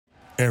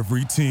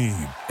Every team,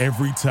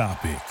 every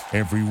topic,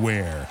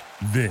 everywhere.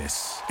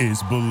 This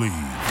is Believe.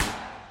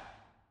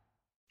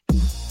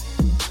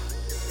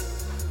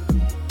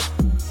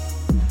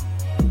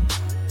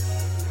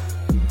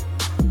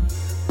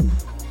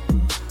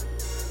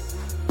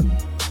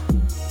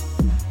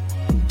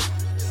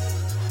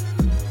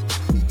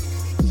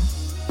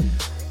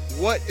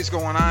 What is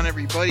going on,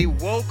 everybody?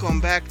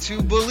 Welcome back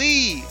to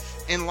Believe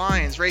in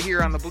Lions, right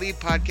here on the Believe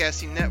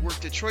Podcasting Network,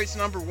 Detroit's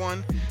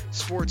 #1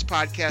 sports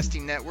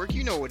podcasting network.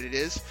 You know what it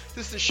is.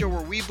 This is the show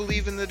where we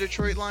believe in the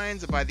Detroit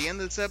Lions, and by the end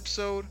of this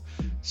episode,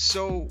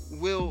 so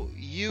will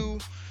you.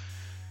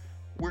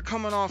 We're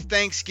coming off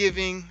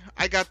Thanksgiving.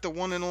 I got the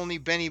one and only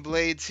Benny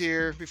Blades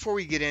here. Before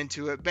we get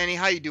into it, Benny,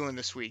 how you doing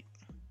this week?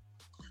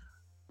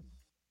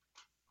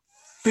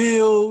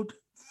 Filled,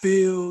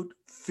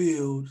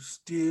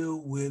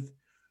 still with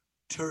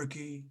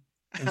turkey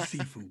and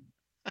seafood.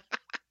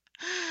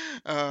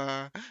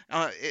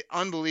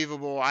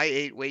 Unbelievable. I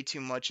ate way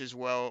too much as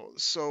well.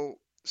 So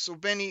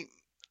Benny,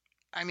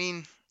 I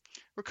mean,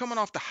 we're coming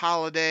off the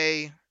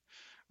holiday.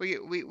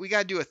 We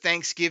got to do a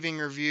Thanksgiving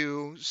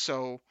review.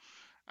 So,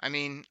 I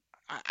mean,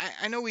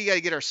 I know we got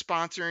to get our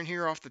sponsor in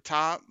here off the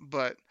top,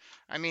 but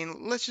I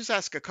mean, let's just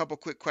ask a couple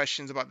quick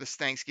questions about this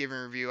Thanksgiving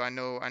review. I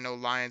know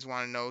Lions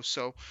want to know.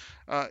 So,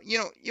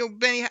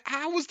 Benny,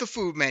 how was the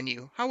food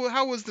menu?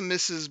 How was the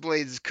Mrs.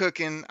 Blades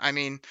cooking? I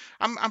mean,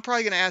 I'm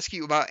probably gonna ask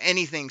you about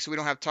anything, so we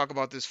don't have to talk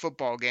about this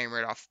football game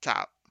right off the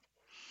top.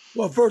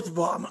 Well, first of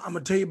all, I'm gonna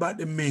tell you about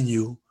the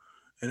menu,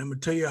 and I'm gonna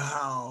tell you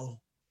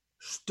how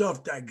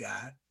stuffed I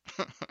got.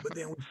 But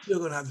then we're still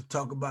gonna have to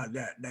talk about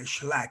that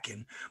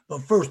slacking.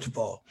 But first of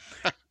all,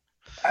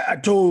 I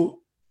told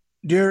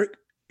Derek,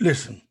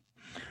 listen.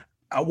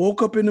 I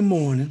woke up in the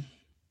morning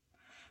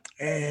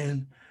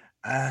and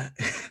I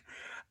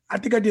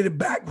think I did it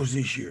backwards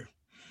this year.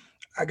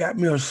 I got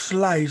me a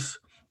slice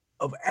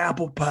of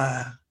apple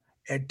pie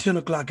at 10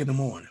 o'clock in the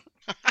morning.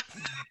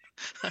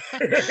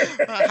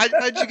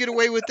 How'd you get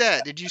away with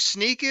that? Did you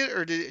sneak it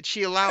or did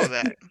she allow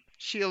that?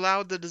 She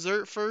allowed the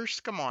dessert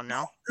first? Come on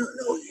now.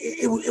 No,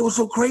 it was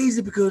so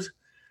crazy because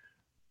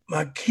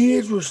my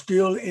kids were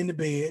still in the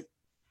bed.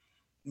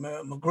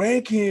 My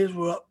grandkids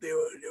were up there.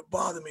 They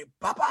bothered me.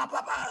 Papa.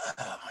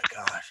 Oh, my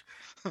gosh.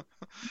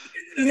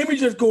 Let me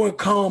just go and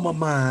calm my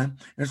mind.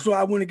 And so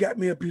I went and got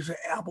me a piece of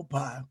apple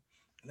pie.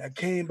 And I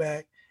came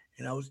back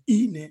and I was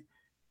eating it.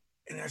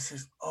 And I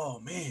said,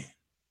 oh, man,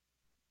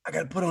 I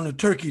got to put on the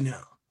turkey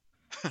now.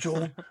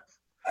 So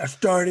I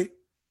started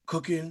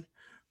cooking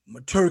my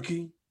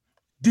turkey,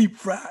 deep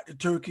fried the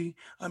turkey.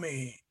 I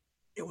mean,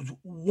 it was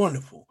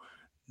wonderful.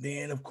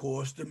 Then, of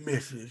course, the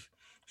missus.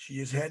 She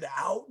just had to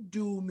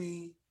outdo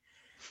me.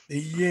 The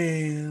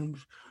yams,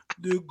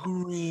 the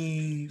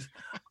greens,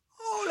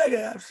 all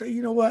that. I say,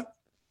 you know what?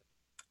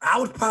 I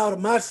was proud of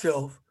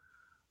myself,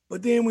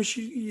 but then when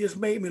she just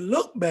made me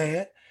look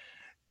bad,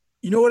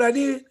 you know what I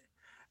did?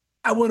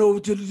 I went over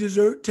to the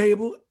dessert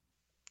table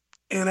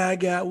and I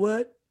got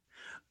what?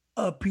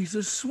 A piece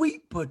of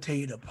sweet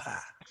potato pie.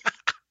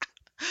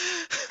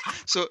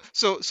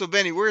 So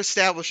Benny, we're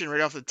establishing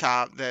right off the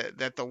top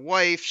that the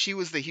wife, she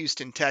was the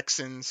Houston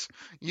Texans,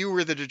 you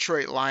were the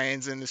Detroit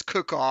Lions in this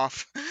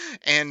cook-off,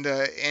 and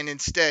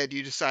instead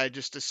you decided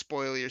just to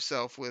spoil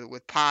yourself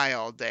with pie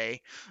all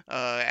day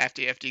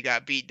after you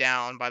got beat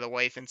down by the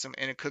wife and some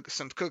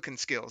cooking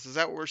skills. Is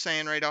that what we're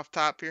saying right off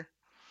top here?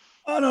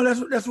 Oh no,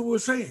 that's what we're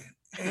saying,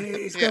 and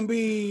it's gonna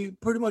be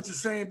pretty much the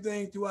same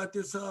thing throughout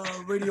this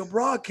radio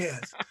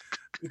broadcast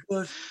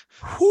because,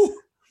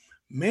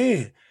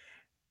 man.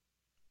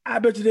 I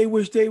bet you they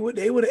wish they would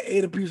have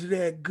ate a piece of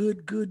that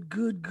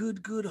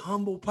good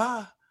humble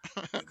pie.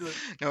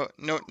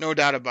 No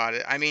doubt about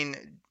it. I mean,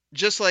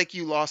 just like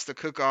you lost the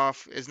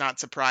cook-off is not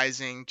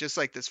surprising. Just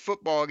like this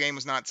football game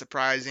was not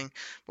surprising.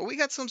 But we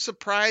got some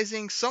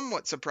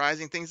somewhat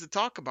surprising things to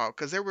talk about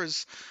because there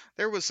was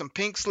some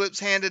pink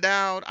slips handed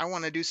out. I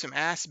want to do some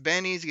Ask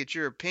Benny's, get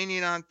your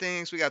opinion on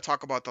things. We got to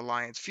talk about the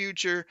Lions'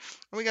 future.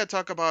 And we got to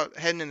talk about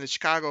heading in the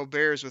Chicago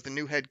Bears with a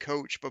new head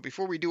coach. But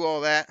before we do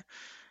all that,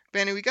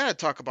 Benny, we got to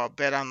talk about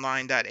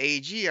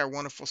betonline.ag, our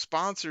wonderful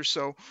sponsor.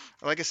 So,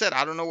 like I said,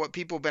 I don't know what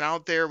people have been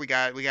out there. We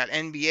got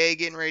NBA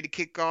getting ready to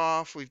kick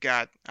off. We've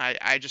got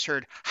I just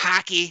heard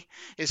hockey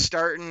is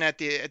starting at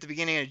the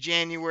beginning of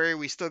January.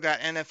 We still got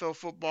NFL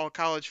football,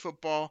 college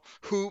football,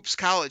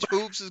 college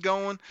hoops is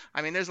going.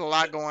 I mean, there's a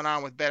lot going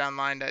on with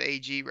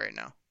betonline.ag right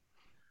now.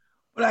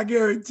 But I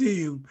guarantee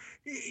you,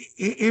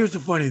 here's the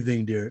funny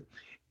thing, Derek.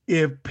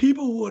 If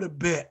people would have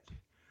bet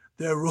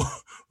that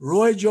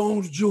Roy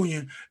Jones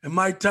Jr. and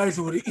Mike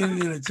Tyson would have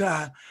ended in a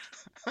tie,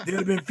 they'd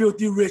have been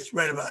filthy rich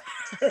right about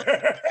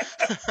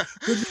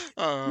it.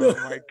 Oh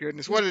my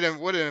goodness. What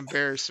an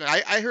embarrassment.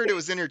 I heard it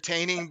was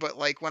entertaining, but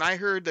like when I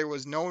heard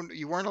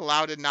you weren't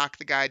allowed to knock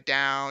the guy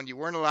down, you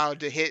weren't allowed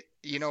to hit,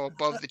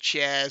 above the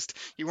chest,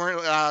 you weren't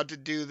allowed to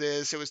do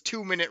this. It was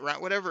 2-minute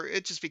round, whatever.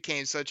 It just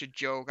became such a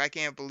joke. I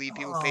can't believe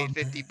people paid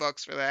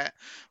 $50 for that.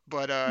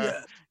 But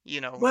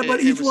yeah.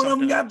 But each one of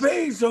them got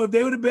paid. So if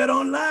they would have bet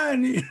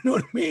online, you know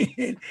what I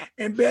mean,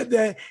 and bet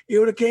that it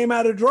would have came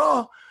out a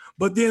draw.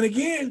 But then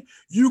again,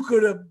 you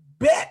could have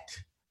bet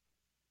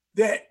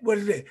that, what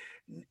is it?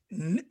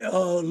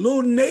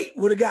 Little Nate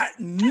would have got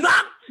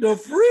knocked the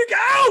freak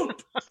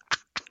out.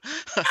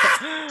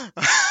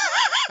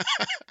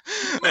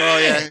 Oh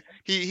yeah,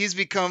 he's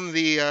become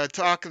the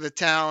talk of the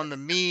town. The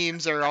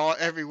memes are all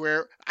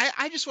everywhere.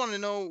 I just want to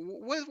know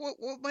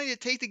what might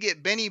it take to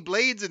get Benny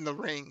Blades in the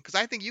ring? Because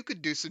I think you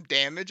could do some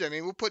damage. I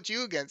mean, we'll put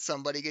you against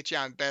somebody, get you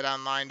on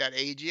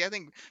betonline.ag. I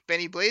think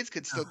Benny Blades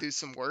could still do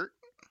some work.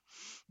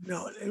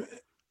 No,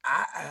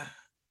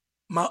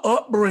 my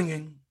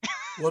upbringing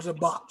was a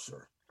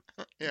boxer.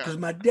 Yeah. Because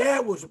my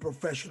dad was a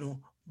professional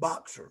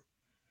boxer.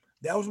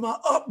 That was my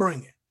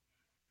upbringing.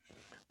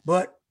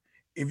 But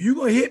if you're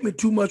going to hit me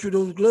too much with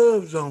those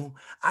gloves on,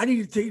 I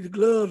need to take the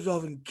gloves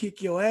off and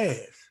kick your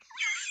ass.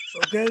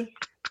 Okay?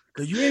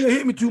 Because you ain't going to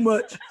hit me too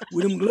much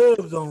with them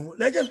gloves on.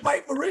 Let's just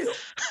fight for real.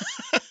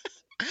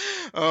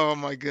 Oh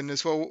my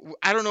goodness. Well,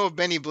 I don't know if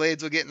Benny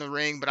Blades will get in the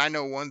ring, but I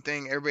know one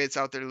thing. Everybody that's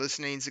out there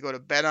listening needs to go to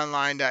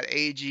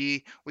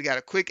betonline.ag. We got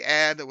a quick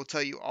ad that will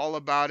tell you all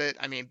about it.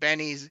 I mean,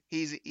 Benny's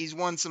he's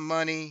won some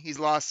money, he's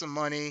lost some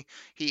money.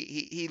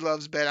 He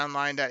loves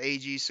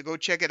betonline.ag. So go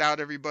check it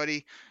out,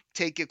 everybody.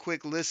 Take a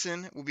quick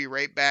listen. We'll be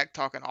right back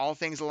talking all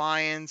things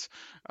Lions.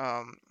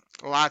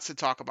 Lots to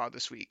talk about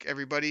this week.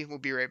 Everybody, we'll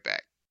be right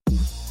back.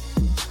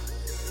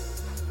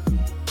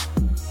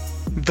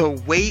 The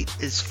wait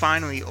is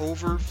finally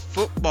over.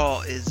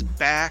 Football is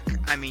back.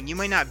 I mean, you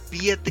might not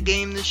be at the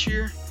game this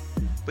year,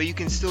 but you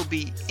can still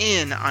be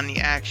in on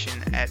the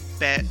action at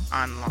Bet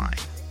Online.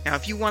 Now,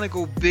 if you want to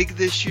go big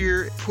this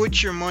year,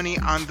 put your money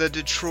on the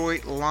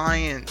Detroit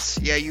Lions.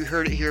 Yeah, you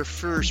heard it here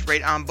first,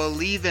 right on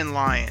Believe in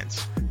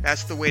Lions.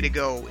 That's the way to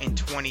go in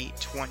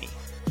 2020.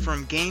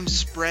 From game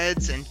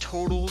spreads and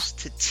totals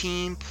to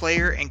team,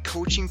 player, and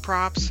coaching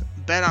props,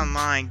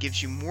 BetOnline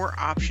gives you more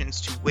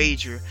options to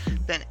wager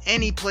than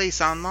any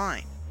place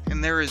online.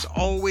 And there is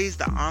always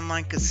the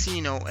online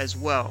casino as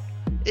well.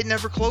 It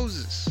never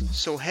closes.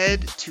 So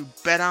head to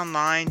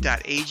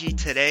betonline.ag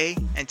today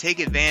and take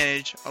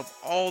advantage of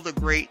all the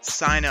great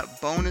sign-up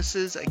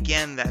bonuses.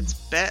 Again, that's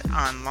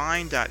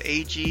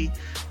betonline.ag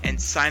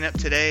and sign up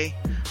today.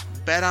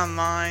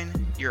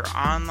 BetOnline, your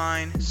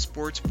online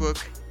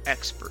sportsbook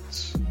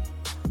experts.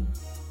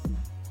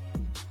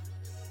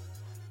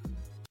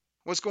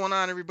 What's going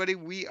on, everybody?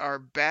 We are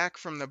back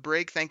from the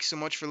break. Thank you so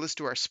much for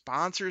listening to our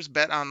sponsors,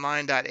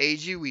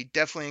 betonline.ag. We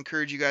definitely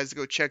encourage you guys to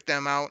go check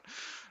them out.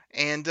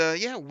 And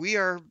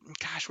we're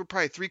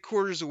probably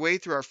 3/4 away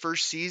through our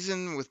first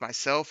season with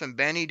myself and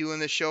Benny doing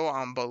the show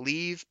on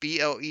Believe,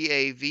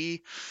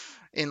 BLEAV,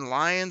 in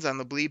Lions on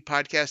the Believe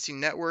Podcasting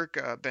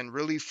Network. Been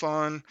really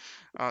fun.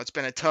 It's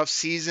been a tough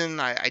season.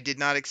 I did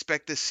not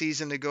expect this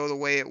season to go the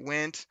way it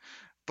went.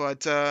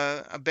 But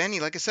Benny,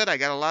 like I said, I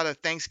got a lot of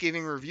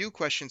Thanksgiving review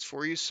questions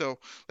for you. So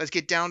let's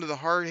get down to the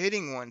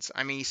hard-hitting ones.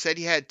 I mean, you said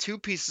you had 2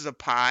 pieces of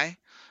pie.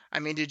 I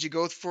mean, did you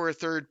go for a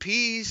third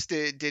piece?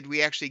 Did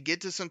we actually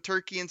get to some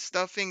turkey and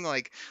stuffing?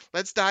 Like,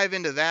 let's dive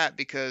into that,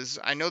 because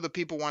I know the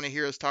people want to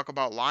hear us talk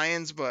about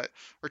Lions, but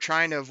we're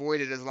trying to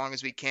avoid it as long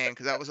as we can,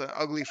 because that was an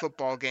ugly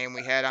football game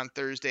we had on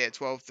Thursday at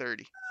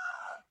 12:30.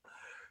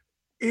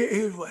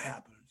 Here's what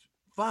happens.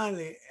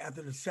 Finally,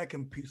 after the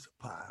second piece of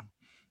pie,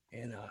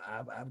 and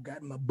I've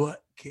gotten my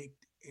butt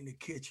kicked in the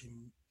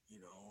kitchen.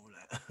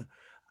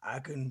 I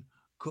can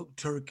cook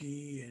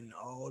turkey and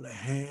all the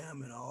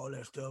ham and all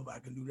that stuff. I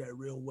can do that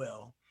real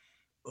well.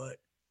 But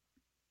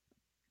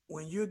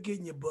when you're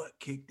getting your butt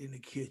kicked in the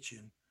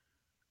kitchen,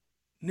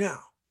 now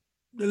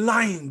the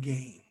Lion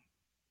game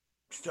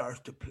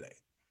starts to play.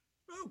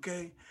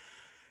 Okay.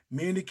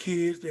 Me and the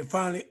kids, they're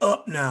finally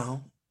up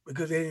now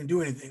because they didn't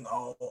do anything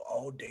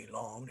all day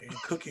long. They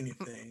didn't cook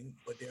anything,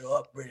 but they're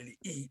up ready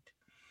to eat.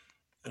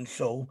 And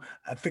so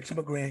I fixed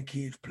my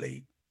grandkids'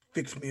 plate,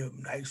 fixed me a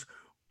nice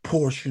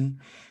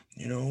portion,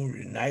 a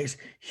nice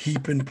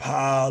heaping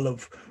pile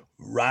of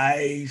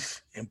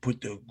rice, and put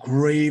the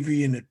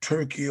gravy and the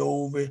turkey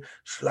over it,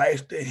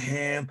 sliced the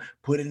ham,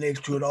 put it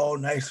next to it all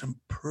nice and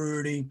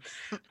pretty.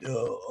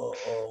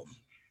 The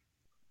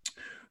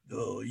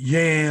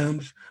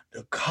yams,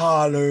 the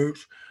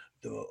collards,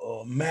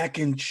 the mac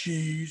and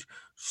cheese,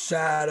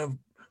 side of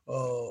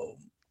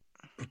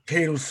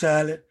potato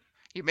salad.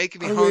 You're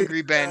making me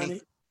hungry,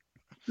 Benny.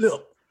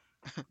 Look,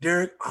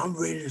 Derek, I'm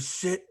ready to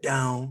sit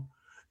down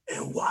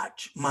and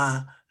watch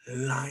my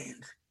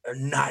Lions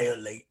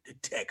annihilate the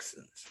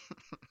Texans.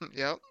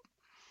 Yep.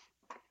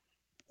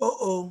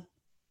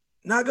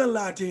 Not gonna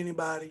lie to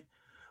anybody.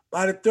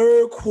 By the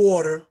third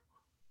quarter,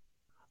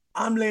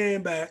 I'm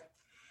laying back.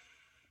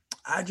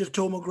 I just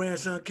told my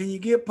grandson, can you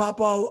get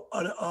Papa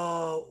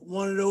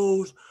one of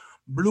those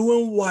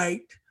blue and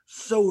white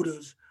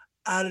sodas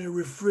out of the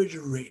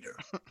refrigerator?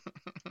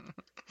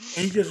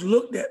 And he just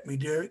looked at me,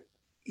 Derek.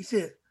 He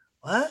said,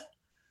 what?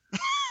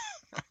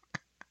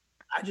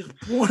 I just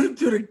pointed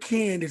to the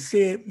can that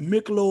said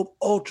Michelob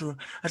Ultra.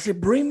 I said,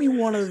 bring me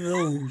one of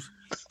those,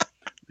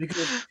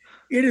 because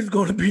it is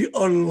going to be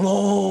a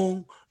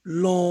long,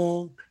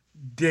 long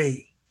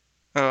day.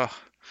 Oh,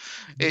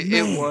 It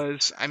Man,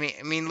 was.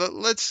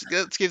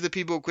 Let's give the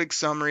people a quick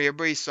summary.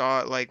 Everybody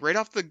saw it. Like right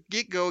off the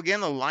get go,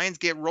 again, the Lions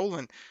get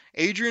rolling.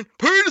 Adrian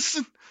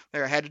Peterson.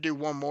 There, I had to do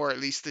one more at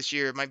least this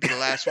year. It might be the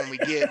last one we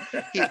get.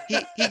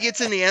 He gets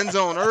in the end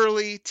zone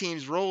early.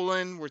 Team's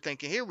rolling. We're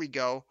thinking, here we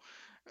go.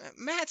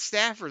 Matt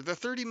Stafford, the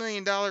 $30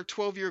 million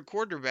 12-year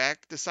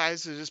quarterback,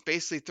 decides to just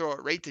basically throw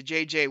it right to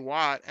J.J.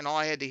 Watt, and all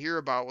I had to hear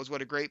about was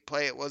what a great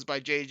play it was by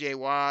J.J.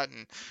 Watt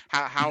and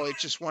how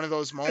it's just one of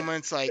those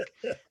moments. Like,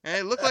 and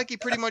it looked like he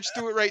pretty much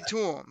threw it right to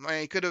him. I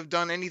mean, he could have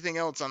done anything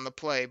else on the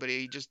play, but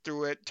he just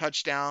threw it,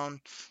 touchdown.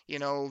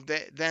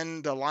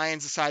 Then the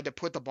Lions decide to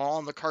put the ball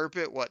on the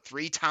carpet,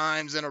 3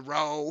 times in a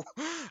row.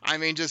 I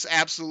mean, just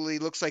absolutely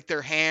looks like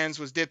their hands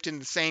was dipped in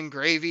the same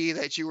gravy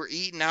that you were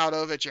eating out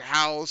of at your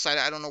house.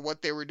 I don't know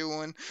what they were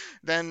doing.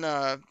 Then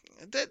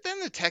then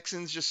the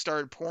Texans just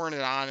started pouring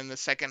it on in the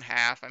second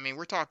half. I mean,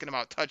 we're talking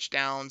about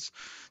touchdowns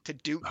to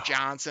Duke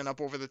Johnson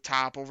up over the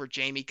top over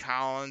Jamie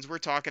Collins. We're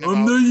talking about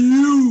under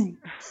you.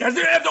 That's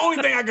the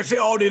only thing I can say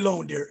all day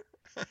long, Derek.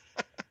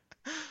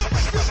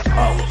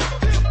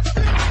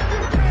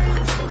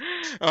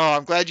 Oh,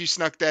 I'm glad you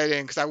snuck that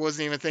in because I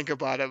wasn't even thinking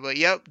about it. But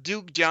yep,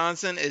 Duke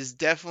Johnson is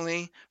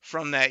definitely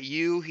from that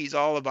U. He's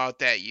all about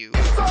that U.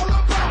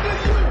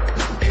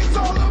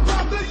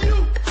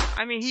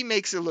 I mean, he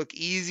makes it look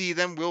easy.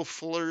 Then Will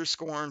Fuller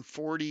scoring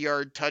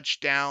 40-yard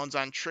touchdowns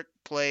on trick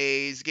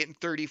plays, getting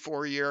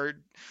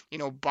 34-yard,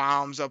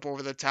 bombs up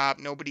over the top.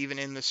 Nobody even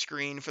in the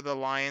screen for the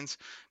Lions.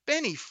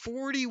 Benny,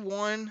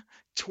 41-25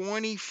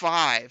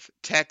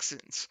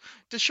 Texans.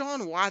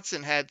 Deshaun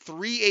Watson had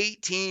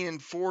 318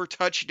 and 4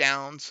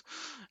 touchdowns.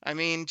 I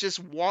mean,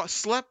 just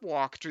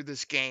sleptwalk through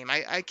this game.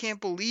 I can't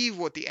believe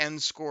what the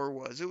end score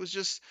was. It was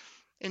just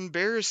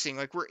embarrassing.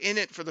 Like, we're in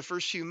it for the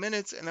first few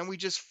minutes and then we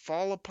just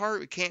fall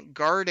apart. We can't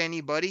guard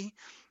anybody.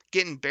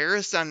 Get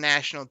embarrassed on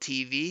national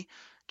TV.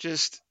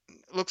 Just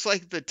looks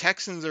like the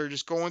Texans are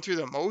just going through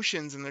the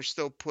motions and they're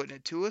still putting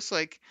it to us.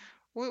 Like,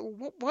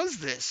 what was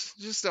this?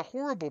 Just a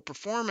horrible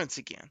performance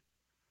again.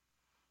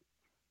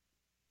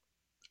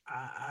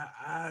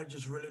 I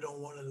just really don't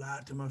want to lie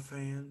to my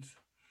fans,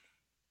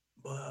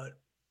 but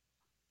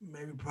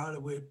maybe probably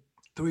with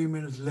 3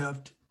 minutes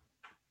left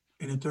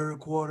in the third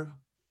quarter,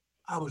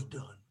 I was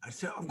done. I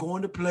said, I'm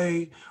going to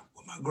play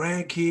with my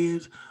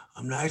grandkids.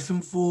 I'm nice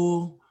and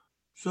full.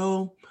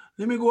 So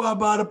let me go out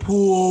by the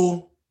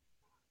pool.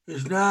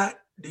 It's not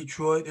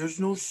Detroit. There's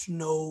no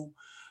snow.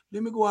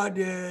 Let me go out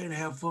there and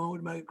have fun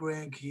with my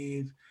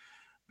grandkids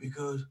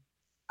because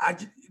I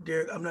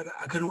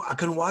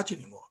couldn't watch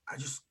anymore. I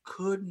just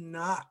could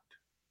not.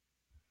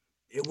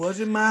 It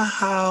wasn't my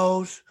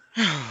house.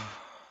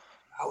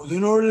 I was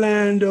in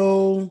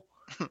Orlando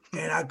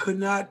and I could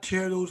not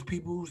tear those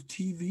people's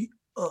TV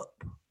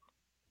up.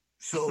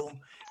 So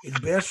it's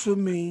best for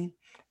me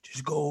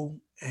just go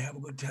and have a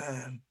good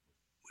time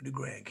with the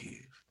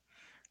grandkids.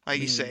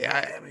 Like you say,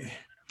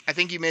 I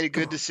think you made a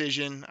good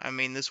decision. I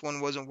mean, this one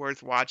wasn't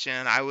worth watching.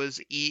 I was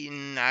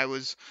eating. I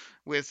was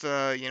with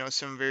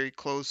some very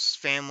close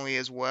family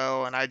as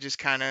well, and I just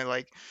kind of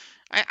like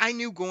I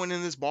knew going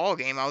in this ball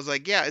game, I was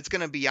like, yeah, it's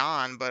gonna be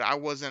on, but I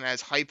wasn't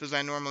as hype as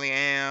I normally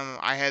am.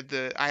 I had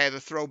the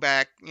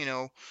throwback,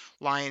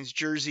 Lions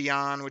jersey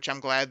on, which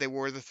I'm glad they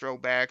wore the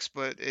throwbacks,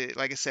 but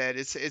like I said,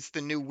 it's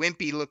the new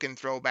wimpy looking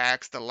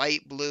throwbacks, the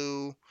light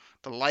blue,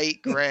 the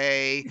light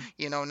gray,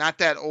 not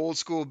that old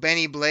school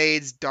Benny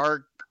Blades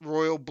dark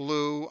royal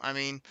blue. I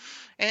mean,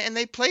 and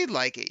they played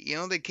like it.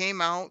 They came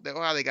out. They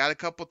got a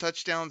couple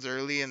touchdowns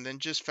early, and then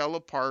just fell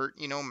apart.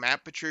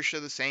 Matt Patricia,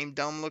 the same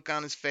dumb look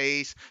on his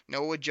face,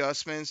 no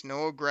adjustments,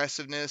 no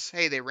aggressiveness.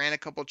 Hey, they ran a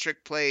couple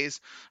trick plays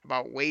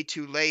about way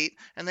too late,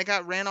 and they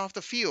got ran off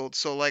the field.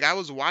 So like I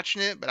was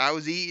watching it, but I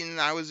was eating,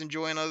 I was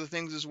enjoying other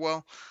things as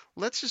well.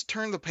 Let's just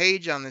turn the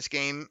page on this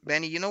game,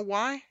 Benny. You know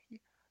why?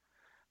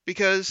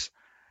 Because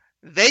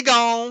they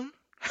gone.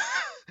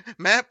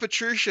 Matt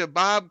Patricia,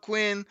 Bob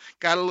Quinn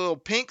got a little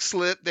pink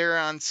slip there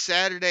on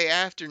Saturday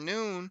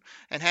afternoon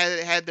and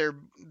had their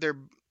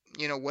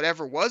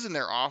whatever was in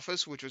their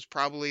office, which was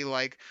probably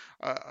like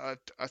a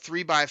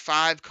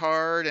 3x5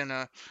 card and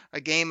a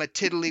game of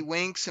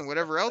tiddlywinks and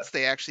whatever else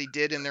they actually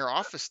did in their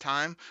office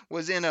time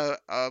was in a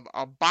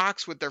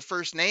box with their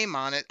first name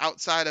on it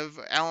outside of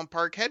Allen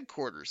Park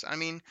headquarters. I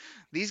mean,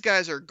 these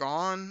guys are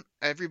gone.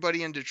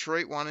 Everybody in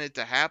Detroit wanted it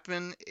to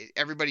happen.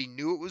 Everybody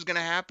knew it was going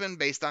to happen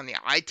based on the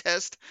eye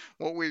test,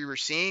 what we were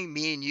seeing.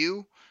 Me and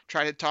you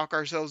tried to talk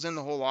ourselves in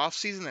the whole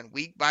offseason, and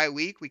week by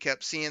week we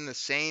kept seeing the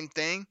same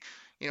thing.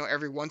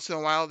 Every once in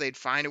a while they'd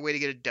find a way to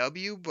get a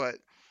W, but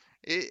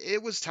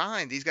it was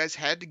time. These guys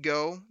had to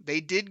go. They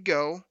did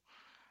go.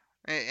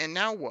 And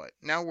now what?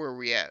 Now where are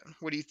we at?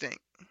 What do you think?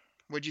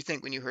 What did you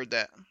think when you heard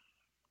that?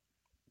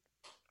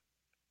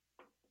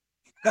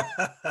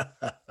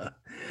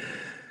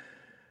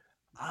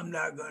 I'm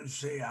not going to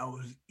say I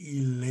was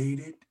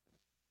elated,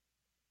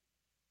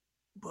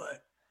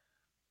 but,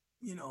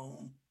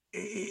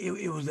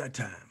 it was that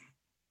time.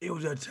 It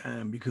was that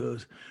time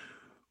because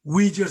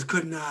we just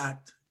could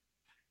not,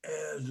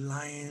 as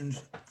Lions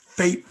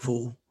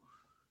faithful,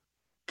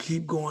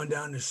 keep going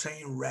down the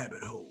same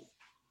rabbit hole.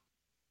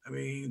 I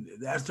mean,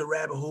 that's the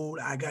rabbit hole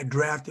I got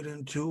drafted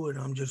into, and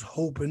I'm just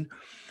hoping,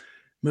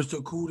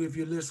 Mr. Akuda, if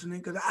you're listening,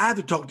 because I have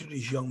to talk to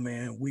this young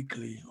man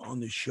weekly on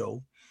this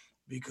show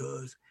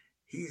because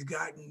he's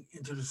gotten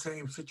into the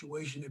same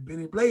situation that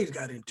Benny Blaze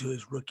got into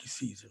his rookie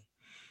season.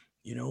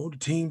 The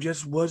team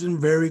just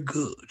wasn't very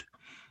good.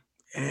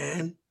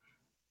 And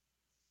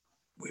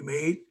we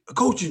made a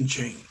coaching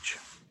change.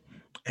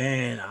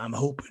 And I'm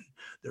hoping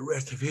the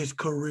rest of his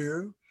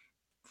career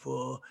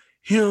for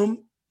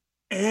him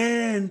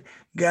and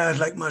guys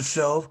like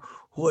myself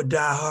who are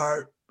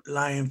diehard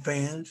Lion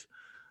fans,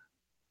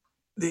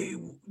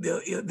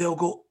 they'll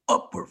go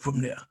upward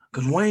from there.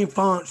 Because Wayne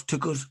Fonts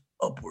took us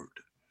upward.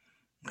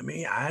 I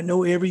mean, I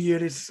know every year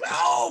they say,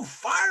 "Oh,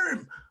 fire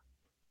him,"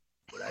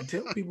 but I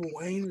tell people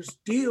Wayne is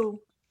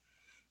still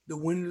the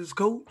winningest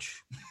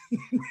coach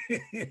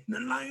in the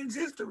Lions'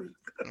 history.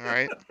 All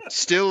right,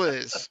 still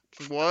is,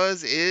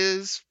 was,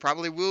 is,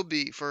 probably will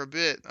be for a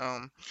bit.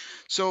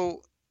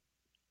 So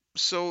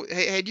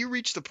had you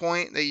reached the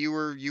point that you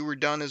were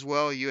done as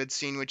well? You had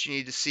seen what you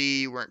needed to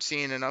see. You weren't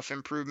seeing enough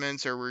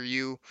improvements, or were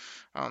you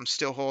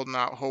still holding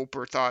out hope,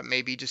 or thought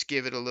maybe just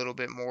give it a little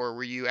bit more?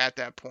 Were you at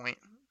that point?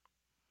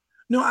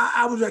 No,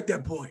 I was at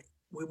that point.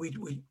 When we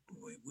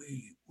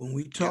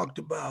Yep. talked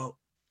about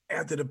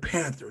after the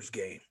Panthers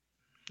game,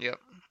 Yep.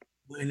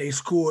 when they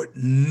scored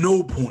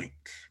no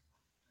points,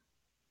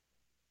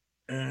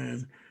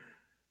 and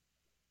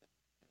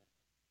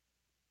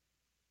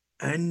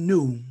I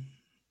knew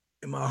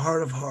in my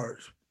heart of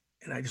hearts,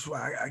 and I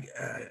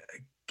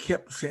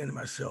kept saying to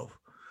myself,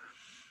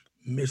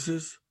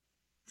 Mrs.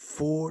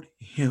 Ford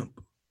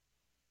Hemp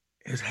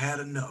has had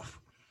enough.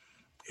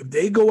 If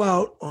they go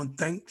out on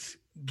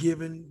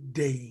Thanksgiving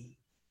Day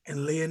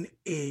and lay an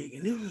egg,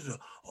 and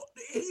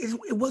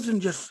it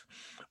wasn't just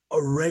a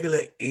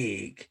regular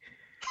egg.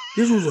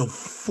 This was a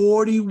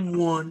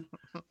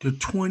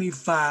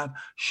 41-25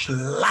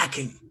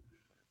 shellacking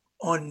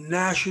on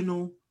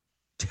national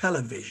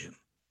television.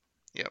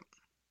 Yep.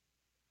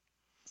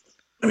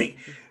 I mean,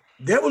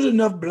 there was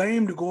enough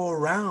blame to go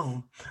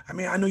around. I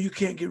mean, I know you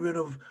can't get rid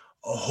of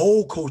a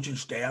whole coaching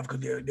staff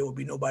because there will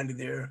be nobody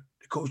there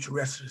to coach the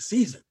rest of the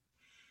season.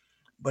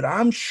 But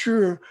I'm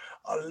sure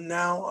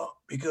now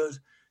because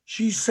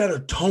she set a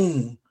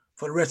tone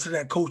for the rest of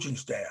that coaching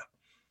staff.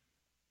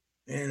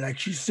 And like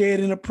she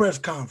said in a press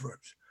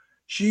conference,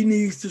 she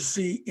needs to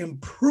see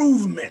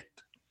improvement.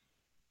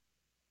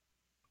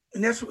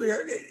 And that's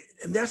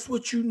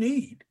what you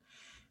need.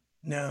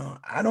 Now,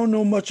 I don't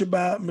know much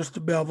about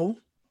Mr. Bevel,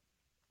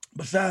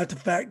 besides the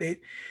fact that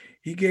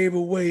he gave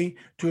away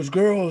to his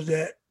girls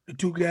that the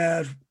two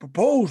guys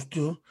proposed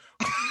to.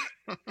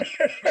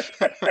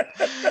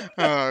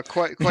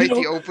 Quite You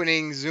the know,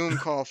 opening Zoom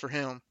call for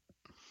him.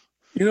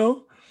 you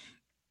know,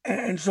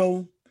 and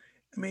so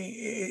I mean,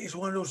 it's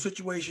one of those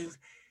situations.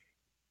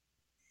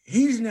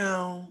 He's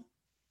now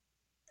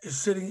is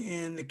sitting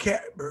in the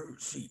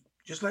catbird seat,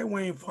 just like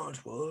Wayne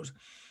Fonts was.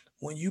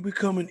 When you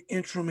become an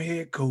interim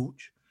head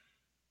coach,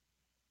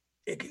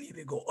 it can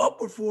either go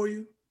upward for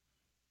you.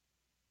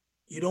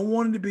 You don't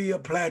want it to be a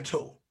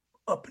plateau,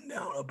 up and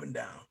down, up and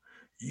down.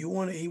 He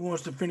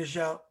wants to finish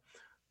out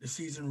the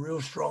season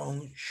real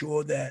strong,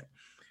 sure that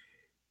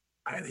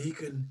either he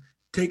can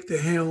take the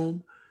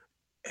helm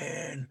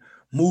and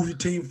move the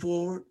team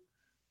forward,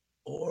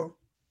 or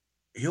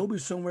he'll be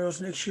somewhere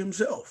else next year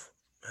himself.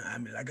 I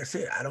mean, like I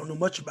said, I don't know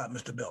much about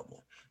Mr.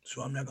 Belville,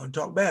 so I'm not going to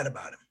talk bad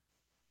about him.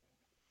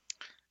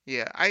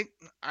 Yeah, I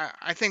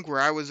think where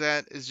I was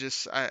at is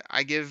just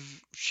I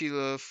give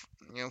Sheila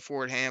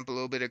Ford Hamp a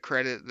little bit of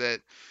credit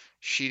that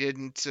she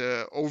didn't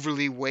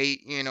overly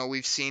wait.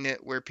 We've seen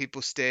it where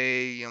people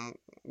stay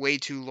way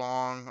too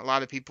long. A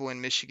lot of people in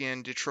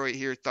Michigan, Detroit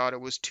here thought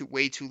it was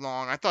way too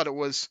long. I thought it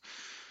was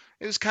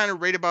kind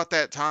of right about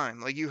that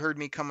time. Like you heard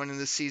me coming into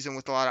this season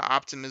with a lot of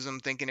optimism,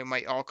 thinking it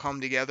might all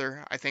come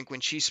together. I think when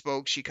she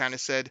spoke, she kind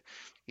of said,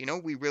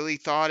 we really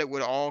thought it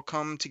would all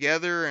come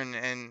together,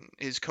 and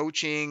his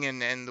coaching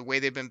and the way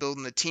they've been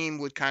building the team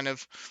would kind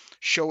of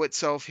show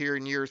itself here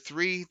in year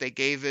 3. They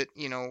gave it,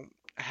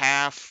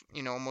 half,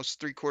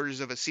 almost 3/4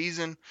 of a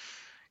season.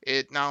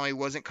 It not only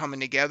wasn't coming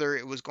together,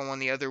 it was going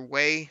the other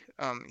way.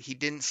 He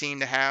didn't seem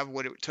to have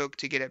what it took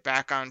to get it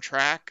back on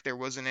track. There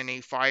wasn't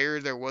any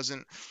fire.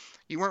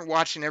 You weren't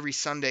watching every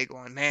Sunday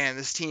going, man,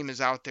 this team is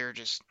out there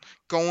just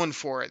going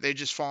for it. They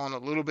just fallen a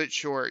little bit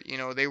short.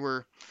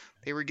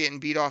 They were getting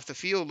beat off the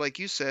field, like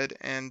you said,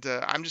 and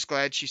I'm just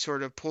glad she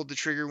sort of pulled the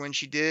trigger when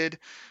she did,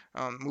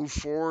 move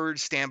forward,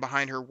 stand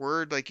behind her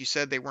word. Like you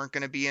said, they weren't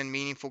going to be in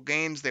meaningful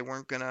games. They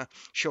weren't going to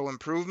show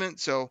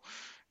improvement. So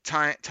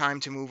time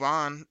to move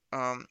on.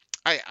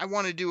 I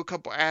want to do a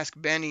couple Ask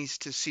Bennies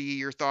to see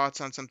your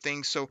thoughts on some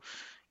things. So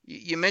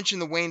you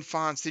mentioned the Wayne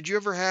Fonts. Did you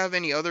ever have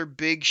any other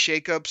big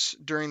shakeups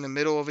during the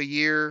middle of a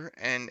year?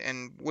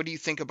 And what do you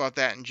think about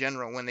that in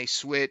general when they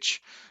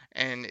switch?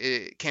 And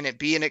can it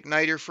be an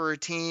igniter for a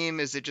team?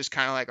 Is it just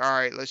kind of like, all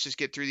right, let's just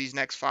get through these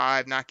next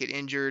 5, not get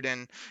injured,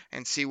 and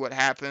see what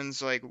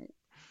happens? Like,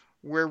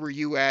 where were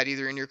you at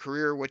either in your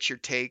career? What's your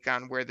take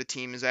on where the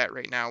team is at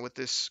right now with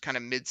this kind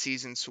of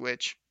mid-season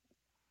switch?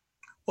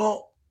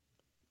 Well,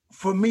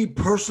 for me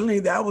personally,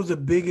 that was the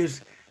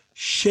biggest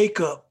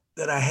shakeup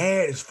that I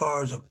had as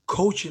far as a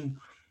coaching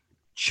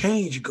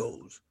change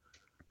goes.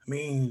 I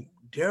mean,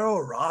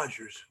 Daryl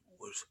Rogers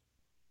was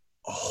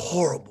a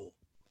horrible,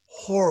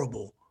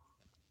 horrible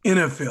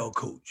NFL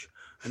coach.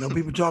 I know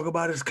people talk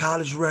about his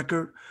college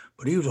record,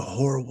 but he was a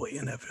horrible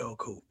NFL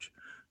coach.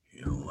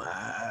 You know,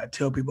 I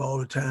tell people all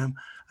the time,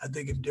 I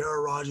think if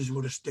Daryl Rogers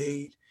would have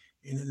stayed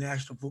in the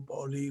National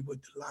Football League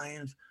with the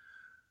Lions,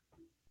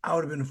 I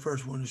would have been the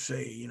first one to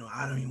say,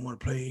 I don't even want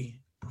to play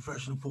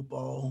professional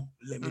football.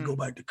 Let me Mm. go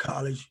back to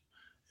college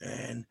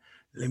and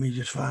let me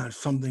just find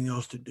something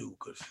else to do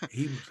because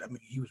he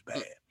was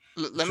bad.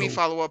 Let me So,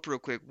 follow up real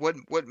quick.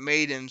 What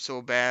made him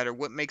so bad, or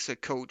what makes a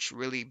coach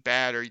really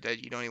bad, or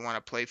that you don't even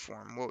want to play for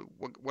him?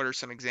 What are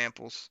some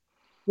examples?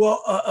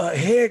 well, a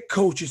head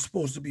coach is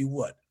supposed to be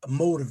what? A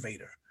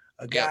motivator,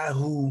 a Yep. guy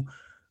who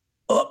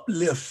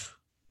uplifts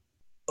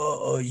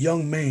a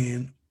young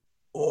man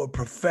or a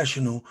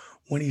professional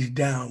when he's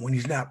down, when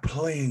he's not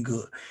playing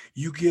good.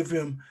 You give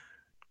him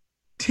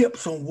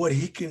tips on what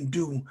he can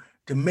do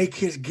to make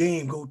his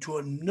game go to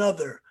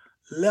another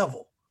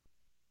level.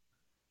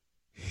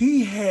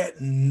 He had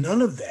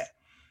none of that.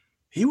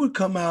 He would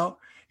come out,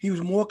 he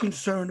was more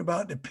concerned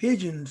about the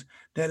pigeons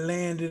that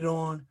landed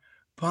on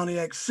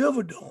Pontiac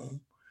Silverdome.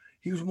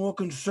 He was more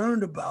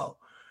concerned about,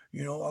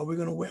 are we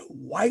going to wear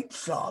white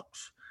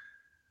socks?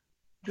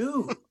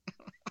 Dude,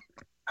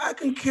 I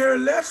can care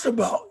less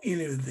about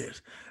any of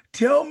this.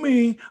 Tell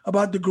me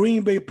about the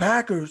Green Bay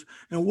Packers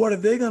and what are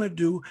they going to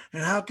do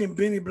and how can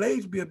Benny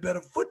Blades be a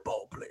better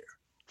football player?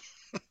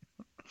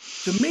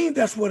 To me,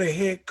 that's what a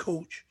head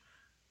coach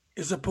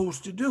is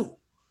supposed to do.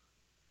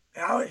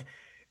 Now,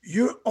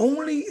 you're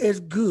only as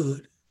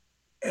good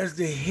as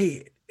the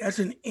head. That's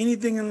in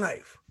anything in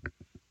life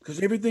because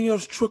everything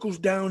else trickles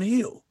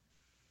downhill.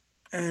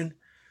 And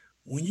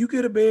when you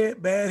get a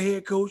bad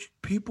head coach,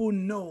 people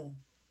know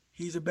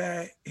he's a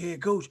bad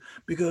head coach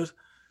because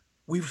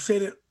we've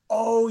said it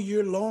all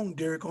year long,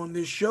 Derek, on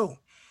this show.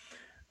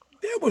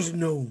 There was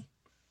no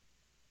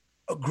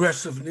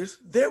aggressiveness.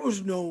 There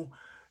was no,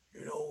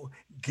 you know,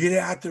 get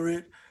after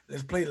it.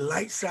 Let's play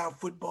lights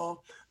out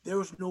football. There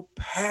was no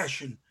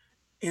passion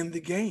in the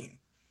game.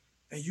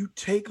 And you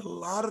take a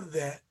lot of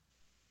that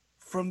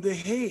from the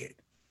head.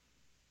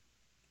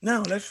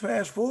 Now, let's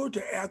fast forward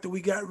to after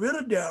we got rid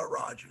of Darryl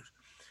Rogers.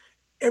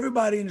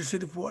 Everybody in the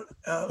city for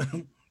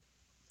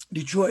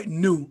Detroit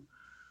knew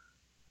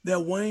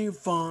that Wayne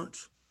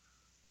Fonts,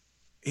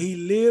 he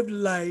lived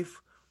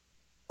life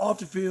off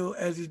the field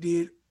as he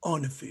did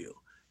on the field.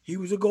 He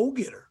was a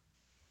go-getter.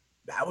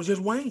 That was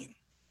just Wayne,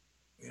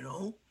 you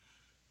know.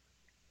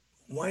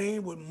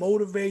 Wayne would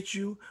motivate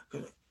you.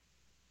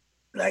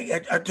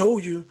 Like I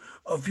told you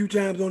a few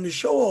times on the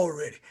show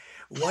already.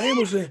 Wayne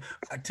was saying,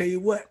 I tell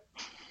you what,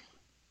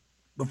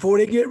 before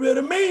they get rid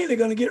of me, they're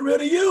gonna get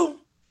rid of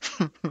you.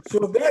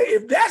 So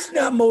if that's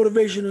not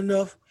motivation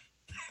enough,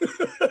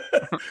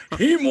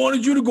 he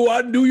wanted you to go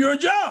out and do your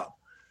job.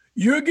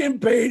 You're getting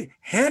paid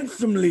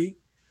handsomely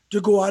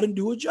to go out and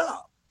do a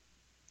job.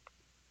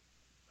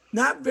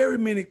 Not very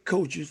many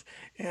coaches.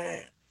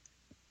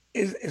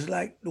 It's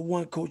like the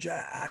one coach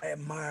I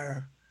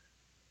admire.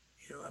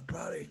 I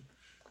probably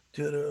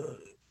to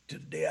the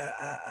day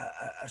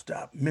I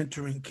stopped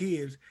mentoring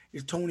kids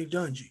is Tony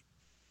Dungy.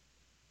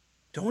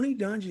 Tony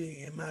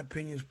Dungy, in my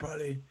opinion, is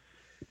probably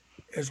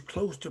as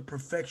close to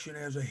perfection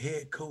as a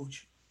head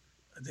coach.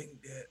 I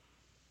think that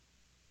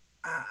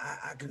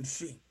I can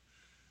see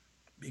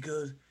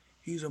because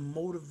he's a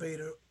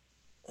motivator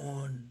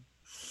on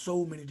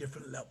so many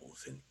different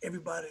levels, and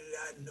everybody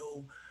that I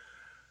know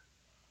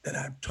that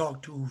I've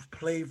talked to who's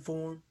played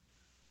for him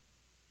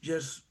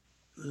just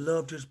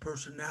loved his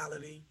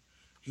personality.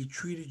 He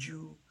treated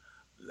you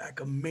like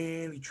a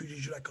man. He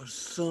treated you like a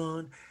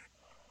son.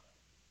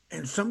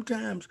 And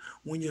sometimes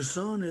when your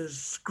son is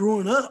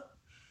screwing up,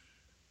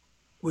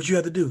 what you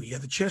have to do, you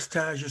have to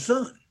chastise your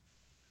son.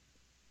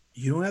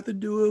 You don't have to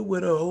do it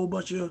with a whole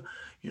bunch of,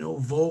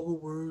 vulgar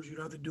words. You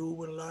don't have to do it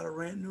with a lot of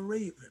ranting and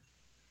raving.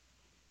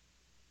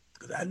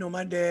 Because I know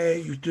my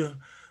dad used to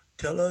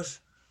tell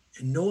us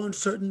in no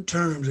uncertain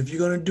terms, if you're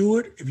going to do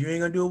it, if you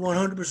ain't going to do it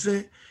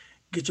 100%,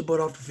 get your butt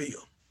off the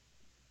field.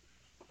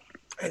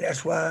 And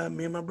that's why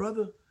me and my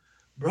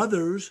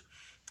brothers,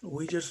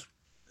 we just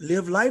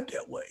live life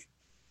that way.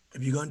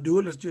 If you're going to do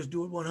it, let's just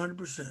do it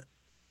 100%.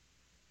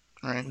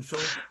 Right. And so,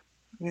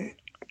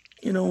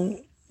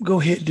 go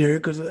ahead,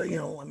 Derek, because,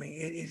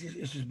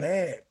 it's just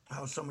bad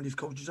how some of these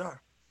coaches are.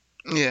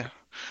 Yeah.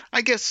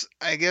 I guess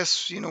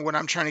what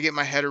I'm trying to get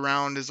my head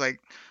around is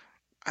like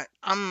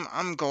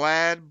I'm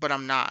glad, but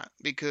I'm not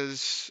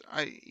because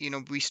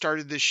we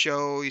started this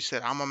show. You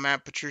said I'm a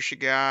Matt Patricia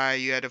guy.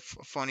 You had a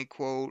funny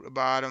quote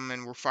about him,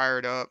 and we're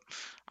fired up.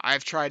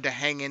 I've tried to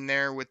hang in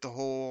there with the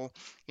whole,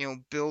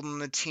 building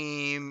the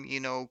team,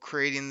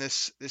 creating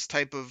this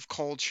type of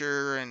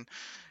culture, and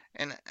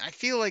And I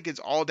feel like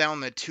it's all down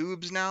the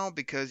tubes now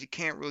because you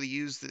can't really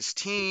use this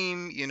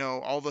team,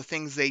 all the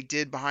things they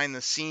did behind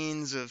the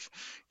scenes of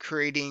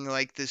creating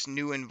like this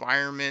new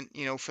environment,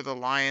 for the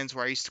Lions,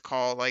 where I used to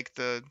call like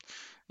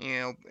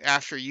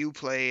after you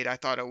played, I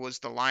thought it was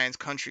the Lions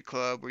Country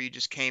Club where you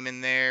just came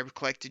in there,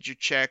 collected your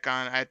check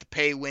on at the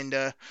pay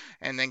window,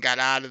 and then got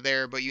out of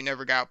there, but you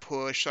never got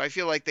pushed. So I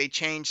feel like they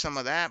changed some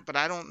of that, but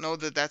I don't know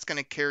that that's going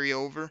to carry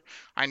over.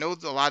 I know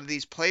that a lot of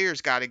these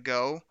players got to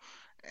go,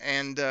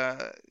 and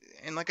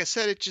like I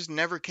said, it just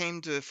never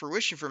came to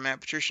fruition for Matt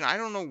Patricia. I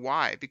don't know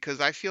why,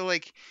 because I feel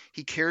like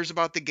he cares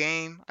about the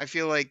game. I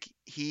feel like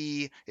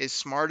he is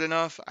smart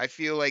enough. I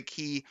feel like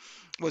he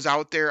was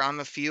out there on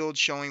the field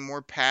showing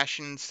more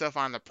passion and stuff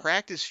on the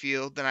practice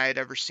field than I had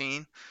ever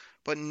seen.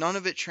 But none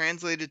of it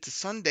translated to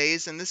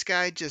Sundays, and this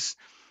guy just,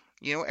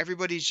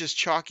 everybody's just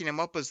chalking him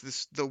up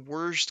as the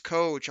worst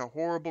coach, a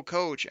horrible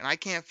coach, and I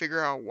can't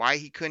figure out why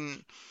he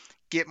couldn't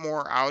get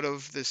more out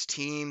of this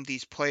team,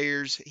 these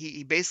players.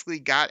 He basically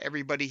got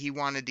everybody he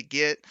wanted to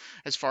get,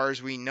 as far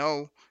as we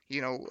know,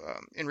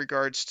 in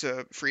regards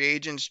to free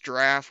agents,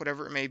 draft,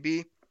 whatever it may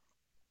be.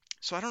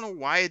 So I don't know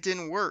why it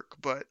didn't work,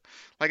 but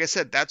like I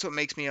said, that's what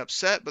makes me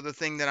upset. But the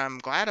thing that I'm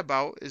glad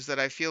about is that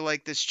I feel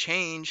like this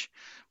change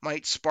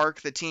might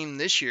spark the team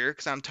this year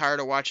because I'm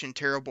tired of watching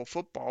terrible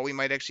football. We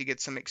might actually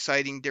get some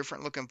exciting,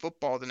 different looking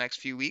football the next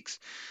few weeks.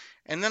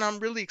 And then I'm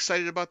really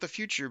excited about the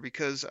future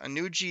because a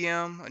new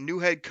GM, a new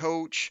head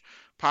coach,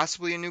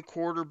 possibly a new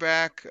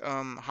quarterback,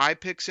 high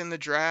picks in the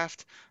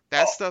draft.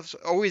 That Oh, stuff's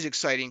always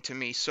exciting to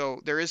me. So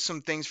there is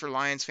some things for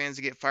Lions fans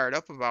to get fired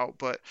up about.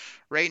 But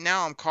right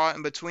now I'm caught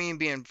in between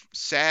being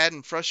sad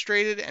and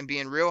frustrated and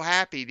being real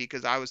happy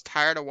because I was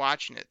tired of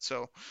watching it.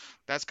 So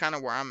that's kind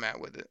of where I'm at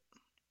with it.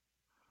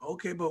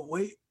 okay, but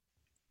wait.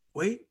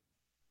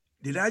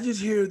 Did I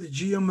just hear the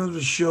GM of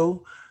the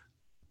show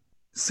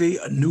say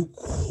a new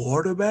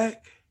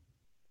quarterback?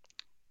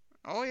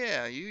 Oh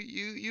yeah,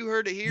 you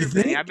heard it You here,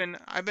 Vinny. I've think?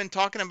 been I've been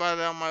talking about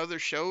it on my other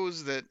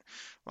shows that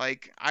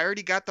like I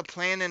already got the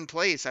plan in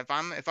place. If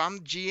I'm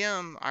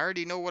GM, I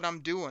already know what I'm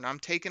doing. I'm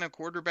taking a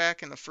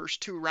quarterback in the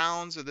first 2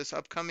 rounds of this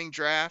upcoming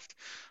draft.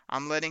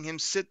 I'm letting him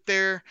sit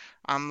there.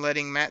 I'm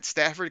letting Matt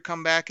Stafford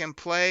come back and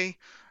play.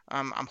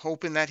 I'm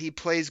hoping that he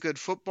plays good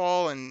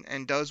football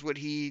and does what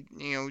he,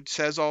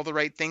 says all the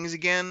right things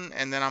again.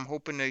 And then I'm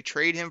hoping to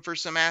trade him for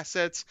some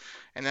assets.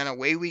 And then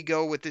away we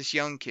go with this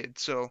young kid.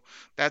 So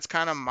that's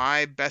kind of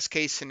my best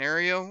case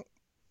scenario.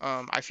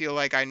 I feel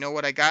like I know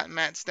what I got in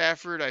Matt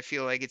Stafford. I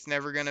feel like it's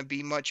never going to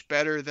be much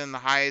better than the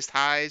highest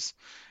highs,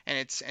 and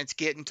it's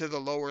getting to the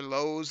lower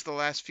lows the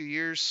last few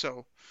years.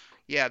 So,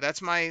 yeah,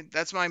 that's my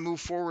move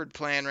forward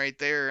plan right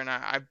there, and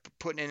I'm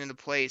putting it into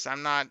place.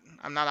 I'm not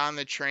on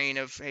the train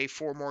of hey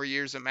 4 more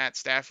years of Matt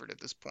Stafford at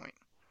this point.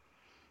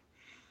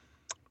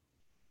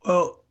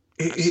 Well,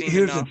 I've seen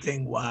here's the enough.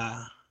 thing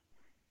why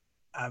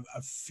I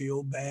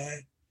feel bad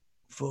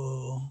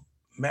for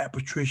Matt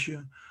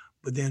Patricia,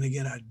 but then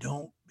again, I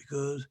don't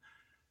because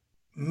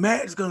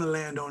Matt's going to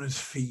land on his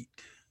feet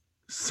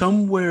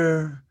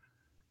somewhere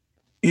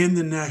in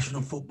the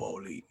National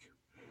Football League.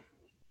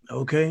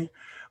 Okay,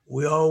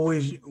 we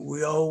always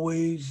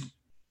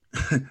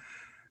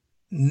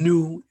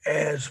knew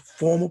as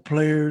former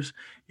players.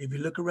 If you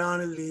look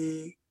around the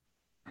league,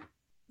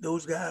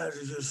 those guys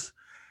are just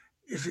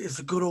it's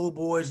a good old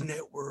boys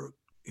network.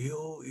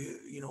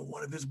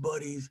 One of his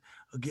buddies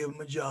will give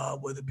him a job,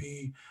 whether it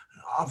be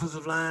an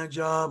offensive line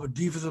job, a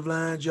defensive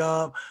line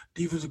job,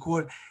 defensive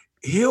coordinator.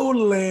 He'll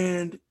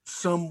land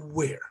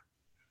somewhere.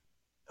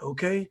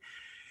 Okay.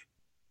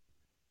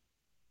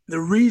 The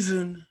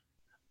reason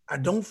I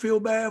don't feel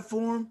bad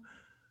for him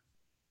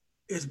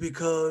is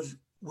because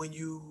when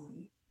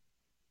you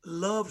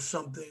love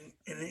something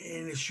and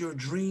it's your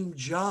dream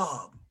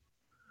job,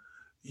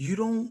 you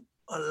don't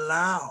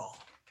allow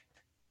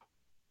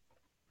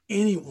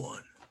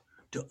anyone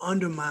to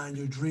undermine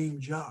your dream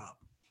job.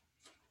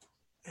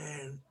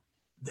 And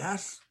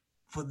that's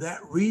for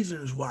that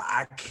reason is why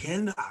I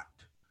cannot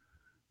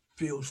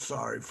feel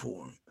sorry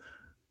for him.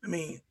 I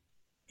mean,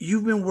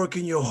 you've been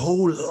working your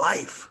whole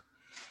life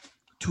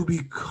to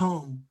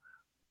become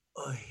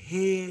a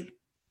head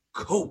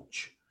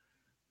coach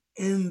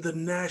in the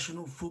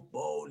National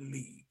Football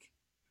League.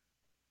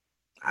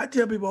 I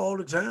tell people all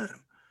the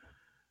time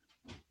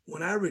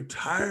when I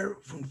retire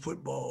from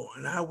football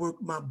and I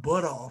work my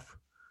butt off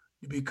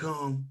to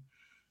become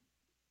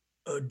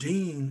a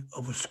dean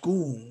of a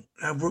school,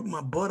 and I've worked my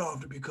butt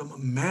off to become a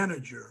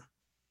manager.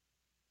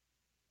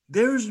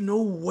 There's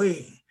no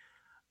way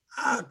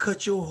I'll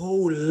cut your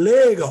whole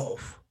leg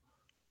off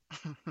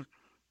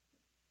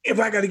if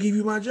I got to give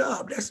you my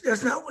job.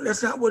 That's not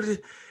what it is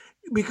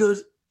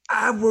because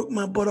I've worked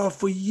my butt off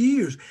for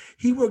years.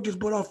 He worked his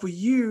butt off for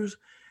years,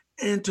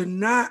 and to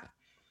not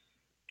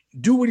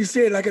do what he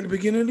said, like at the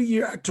beginning of the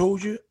year, I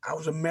told you I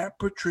was a Matt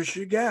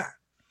Patricia guy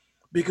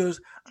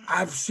because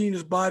I've seen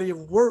his body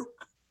of work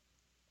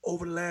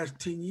over the last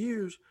 10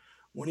 years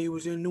when he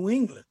was in New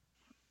England.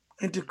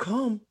 And to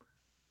come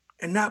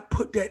and not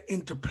put that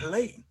into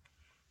play,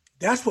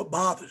 that's what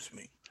bothers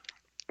me.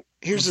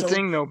 Here's And the so,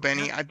 thing, though, yeah,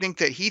 Benny. I think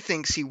that he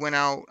thinks he went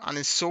out on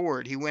his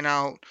sword. He went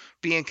out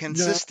being you know,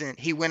 consistent.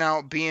 He went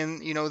out being,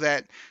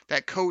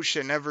 that coach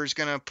that never is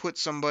gonna put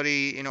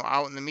somebody,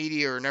 out in the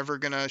media or never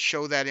gonna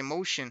show that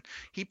emotion.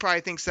 He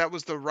probably thinks that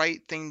was the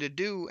right thing to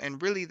do,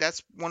 and really,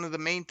 that's one of the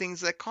main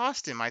things that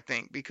cost him, I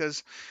think,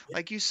 because,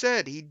 like you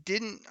said, he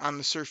didn't on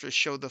the surface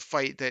show the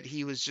fight that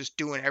he was just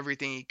doing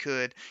everything he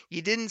could.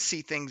 You didn't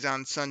see things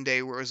on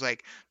Sunday where it was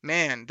like,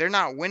 man, they're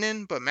not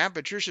winning, but Matt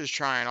Patricia's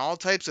trying all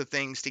types of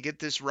things to get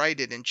this righted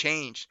and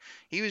changed.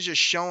 He was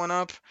just showing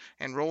up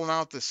and rolling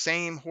out the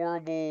same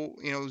horrible,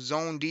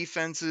 zone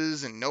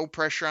defenses and no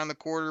pressure on the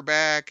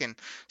quarterback and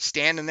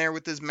standing there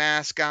with his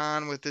mask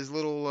on, with his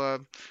little,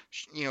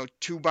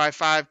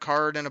 2x5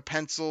 card and a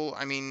pencil.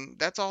 I mean,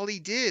 that's all he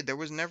did. There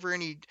was never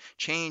any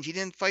change. He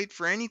didn't fight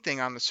for anything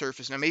on the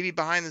surface. Now, maybe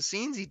behind the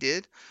scenes he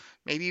did.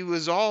 Maybe he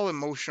was all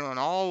emotional and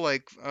all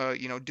like,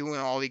 doing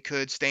all he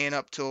could, staying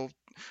up till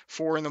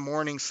 4 in the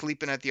morning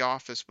sleeping at the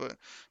office, but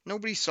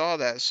nobody saw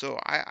that. So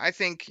I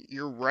think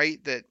you're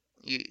right that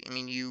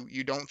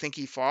you don't think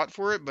he fought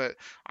for it, but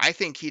I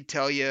think he'd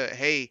tell you,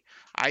 hey,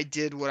 I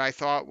did what I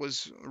thought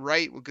was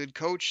right. A good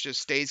coach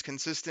just stays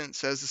consistent,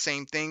 says the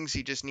same things.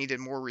 He just needed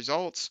more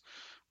results.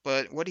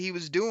 But what he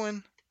was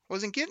doing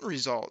wasn't getting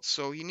results.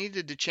 So he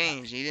needed to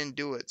change. He didn't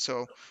do it.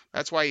 So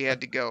that's why he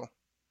had to go.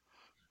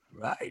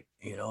 right.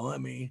 I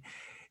mean,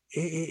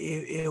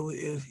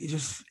 it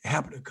just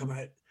happened to come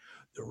at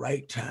the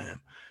right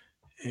time.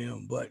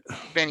 But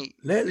Benny,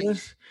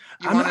 let's.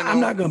 you want to I'm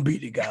know? not gonna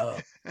beat the guy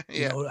up.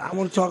 Yeah. I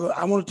want to talk.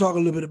 I want to talk a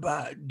little bit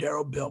about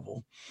Daryl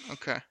Bevell.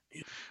 Okay.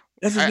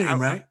 That's his I, name,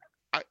 right?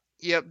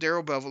 Yep,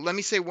 Daryl Bevell. Let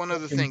me say one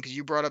other thing Okay. because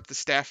you brought up the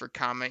Stafford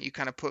comment. You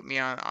kind of put me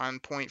on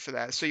point for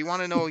that. So you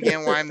want to know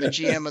again why I'm the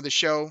GM of the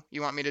show?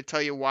 You want me to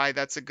tell you why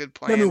that's a good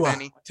Tell me plan, why.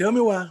 Benny? Tell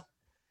me why.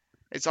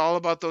 It's all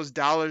about those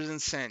dollars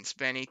and cents,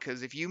 Benny.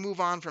 Because if you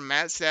move on from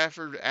Matt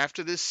Stafford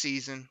after this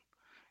season,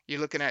 you're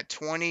looking at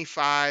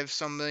 25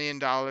 some $1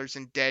 million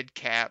in dead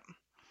cap.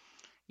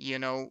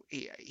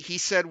 He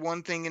said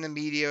one thing in the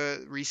media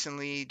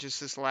recently, just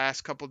this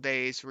last couple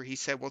days, where he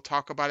said, we'll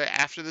talk about it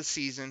after the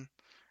season.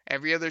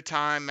 Every other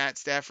time, Matt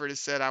Stafford has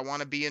said, I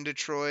want to be in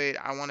Detroit.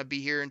 I want to be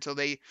here until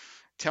they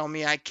tell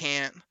me I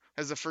can't.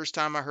 That's the first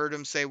time I heard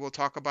him say, we'll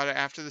talk about it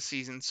after the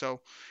season.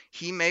 So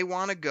he may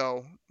want to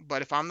go,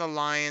 but if I'm the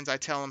Lions, I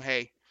tell him,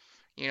 hey,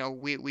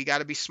 we got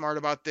to be smart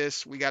about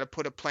this. We got to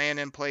put a plan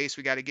in place.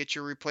 We got to get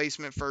your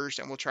replacement first,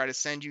 and we'll try to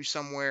send you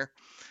somewhere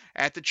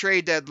at the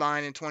trade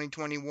deadline in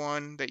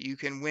 2021 that you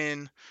can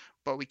win,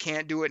 but we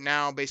can't do it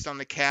now based on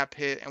the cap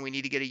hit, and we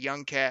need to get a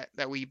young cat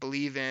that we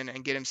believe in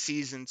and get him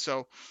seasoned.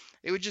 So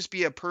it would just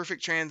be a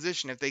perfect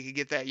transition if they could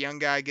get that young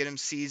guy, get him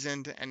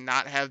seasoned, and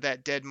not have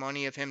that dead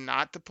money of him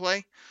not to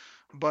play.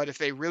 But if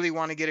they really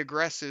want to get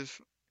aggressive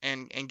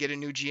and get a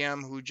new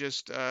GM who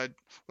just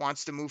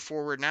wants to move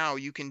forward now,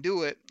 you can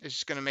do it. It's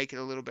just going to make it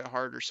a little bit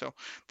harder. So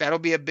that'll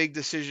be a big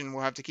decision.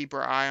 We'll have to keep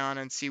our eye on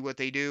and see what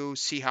they do,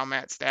 see how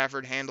Matt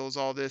Stafford handles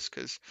all this.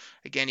 Because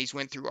again, he's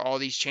went through all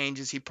these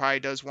changes. He probably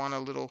does want a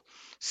little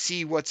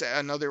see what's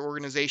another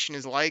organization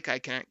is like. I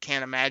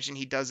can't imagine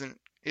he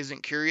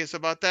isn't curious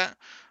about that.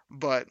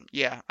 But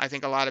yeah, I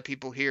think a lot of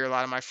people here, a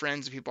lot of my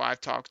friends, the people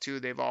I've talked to,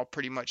 they've all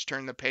pretty much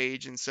turned the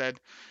page and said,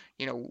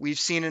 we've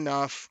seen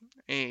enough.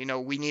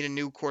 We need a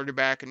new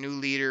quarterback, a new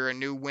leader, a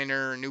new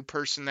winner, a new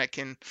person that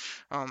can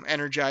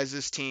energize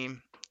this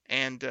team.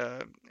 And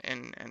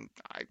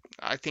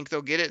I think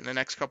they'll get it in the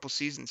next couple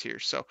seasons here.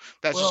 So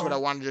that's just what I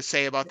Well, wanted to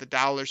say about the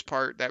dollars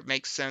part. That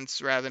makes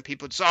sense rather than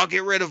people just, oh,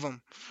 get rid of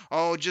them.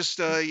 Oh, just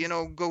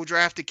go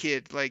draft a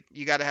kid. Like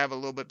you got to have a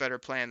little bit better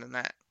plan than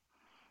that.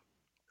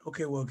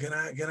 okay. Well, can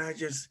I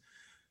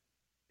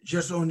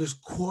just on this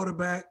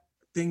quarterback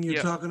thing you're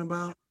Yep. talking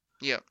about?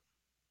 Yep.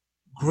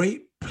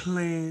 Great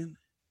plan,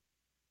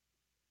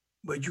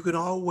 but you can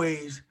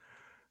always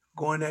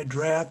go in that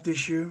draft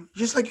this year.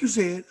 Just like you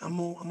said, I'm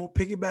gonna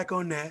piggyback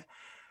on that.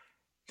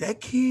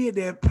 That kid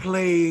that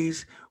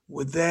plays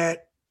with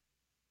that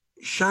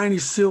shiny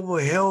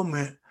silver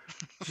helmet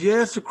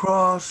just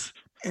across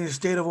in the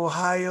state of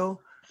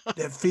Ohio,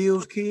 that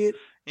Fields kid,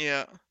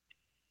 Yeah.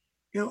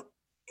 you know,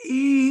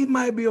 he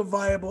might be a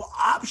viable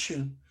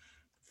option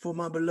for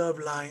my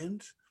beloved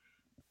Lions,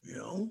 you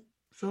know.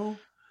 So,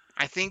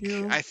 I think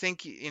you know, I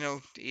think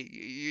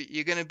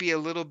you're going to be a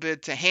little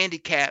bit to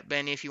handicap,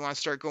 Benny, if you want to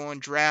start going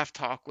draft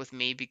talk with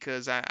me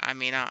because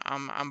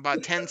I'm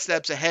about 10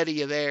 steps ahead of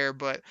you there,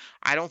 but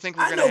I don't think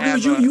we're I going to know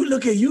because have you a. you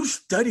look at you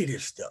study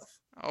this stuff.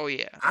 Oh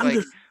yeah, I'm like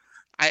just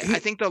I he,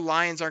 think the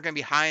Lions aren't going to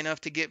be high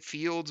enough to get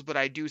Fields, but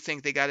I do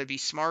think they got to be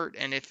smart,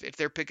 and if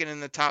they're picking in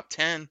the top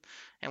 10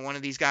 and one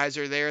of these guys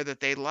are there that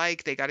they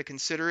like, they got to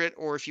consider it.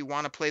 Or if you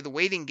want to play the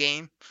waiting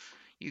game,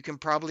 you can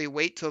probably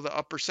wait till the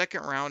upper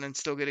second round and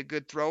still get a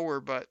good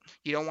thrower, but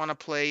you don't want to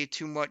play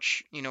too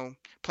much,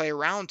 play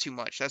around too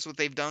much. That's what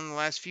they've done in the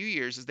last few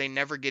years is they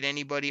never get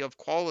anybody of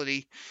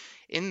quality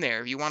in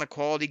there. If you want a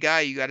quality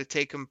guy, you got to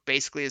take him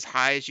basically as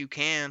high as you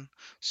can.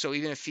 So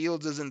even if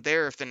Fields isn't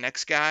there, if the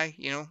next guy,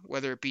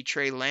 whether it be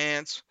Trey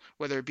Lance,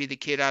 whether it be the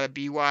kid out of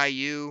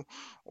BYU,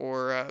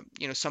 or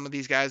some of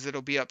these guys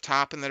that'll be up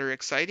top and that are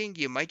exciting,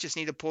 you might just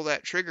need to pull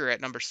that trigger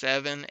at number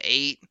 7,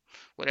 8,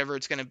 whatever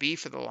it's going to be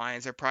for the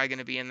Lions. They're probably going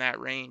to be in that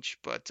range.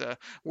 But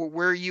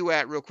where are you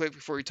at, real quick,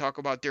 before we talk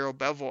about Darrell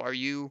Bevell? Are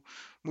you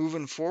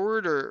moving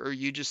forward, or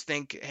you just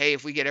think, hey,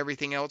 if we get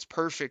everything else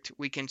perfect,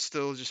 we can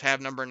still just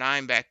have number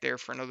 9 back there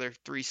for another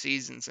 3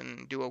 seasons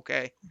and do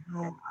okay?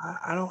 No,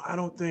 I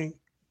don't think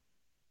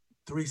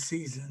 3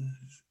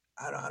 seasons.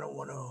 I don't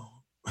want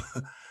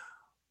to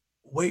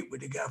wait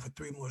with the guy for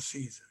 3 more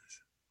seasons.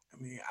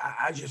 I mean,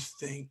 I just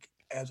think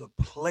as a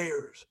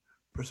player's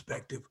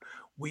perspective,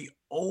 we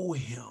owe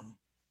him,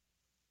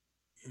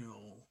 you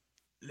know,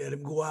 let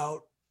him go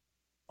out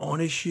on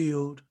his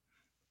shield,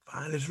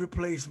 find his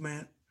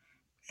replacement,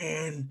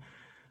 and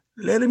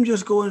let him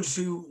just go and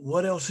see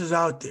what else is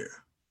out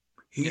there.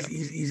 Yeah.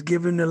 He's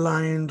given the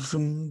Lions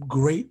some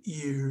great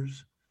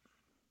years.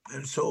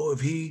 And so if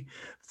he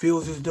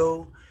feels as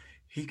though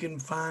he can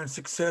find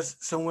success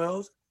somewhere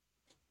else,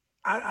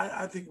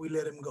 I think we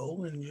let him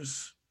go and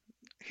just,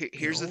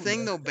 Here's the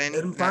thing, though, let Ben.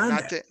 him Not find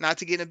not that. to not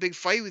to get in a big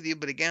fight with you,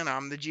 but again,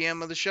 I'm the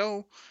GM of the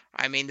show.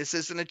 I mean, this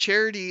isn't a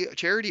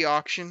charity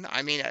auction.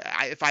 I mean,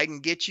 if I can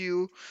get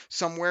you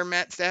somewhere,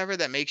 Matt Stafford,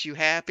 that makes you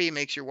happy,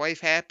 makes your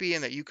wife happy,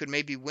 and that you could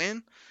maybe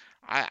win,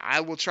 I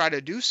will try to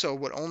do so,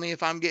 but only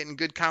if I'm getting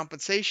good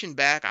compensation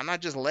back. I'm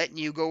not just letting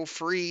you go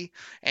free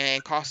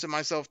and costing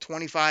myself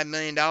 $25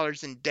 million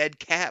in dead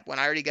cap when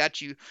I already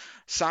got you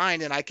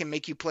signed and I can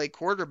make you play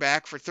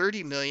quarterback for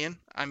 30 million.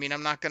 I mean,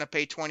 I'm not going to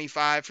pay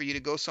 25 for you to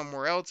go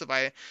somewhere else if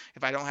I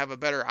don't have a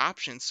better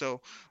option.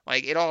 So,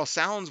 like, it all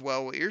sounds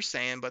well what you're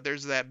saying, but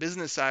there's that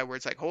business side where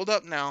it's like, hold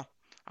up now.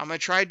 I'm going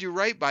to try to do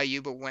right by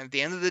you, but when at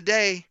the end of the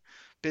day,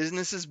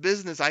 business is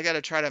business. I got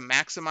to try to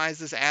maximize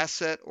this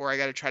asset, or I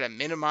got to try to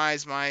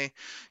minimize my,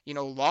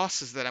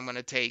 losses that I'm going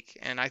to take.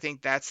 And I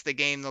think that's the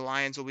game the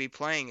Lions will be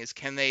playing, is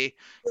can they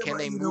Yeah, can but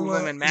they you know move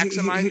them what? and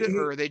maximize it,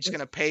 or are they just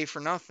going to pay for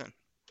nothing?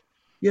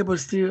 Yeah,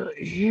 but still,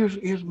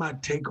 here's my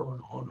take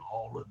on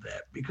all of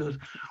that. Because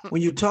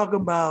when you talk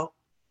about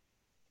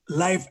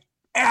life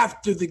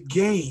after the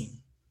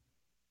game,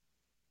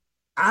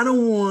 I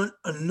don't want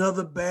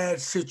another bad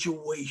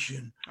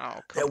situation Oh,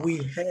 that come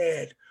we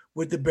had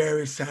with the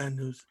Barry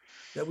Sanders,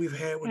 that we've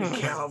had with the on.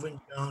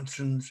 Calvin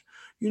Johnsons.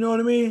 You know what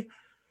I mean?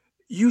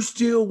 You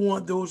still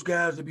want those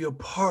guys to be a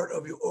part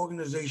of your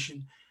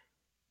organization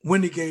when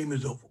the game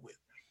is over with.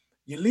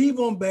 You leave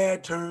on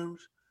bad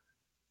terms,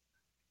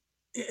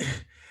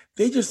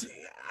 they just,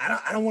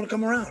 I don't want to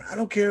come around. I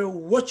don't care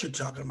what you're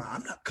talking about.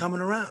 I'm not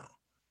coming around,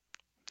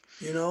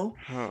 you know?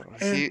 Oh,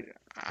 And see,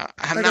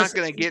 I'm like I not said,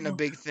 going to get in a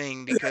big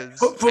thing because,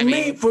 for I me,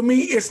 mean, for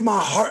me, it's my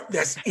heart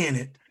that's in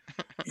it.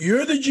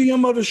 You're the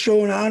GM of the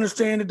show, and I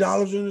understand the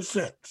dollars and the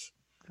cents.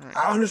 right.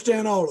 I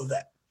understand all of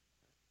that.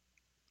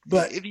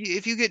 But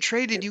If you get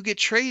traded, you get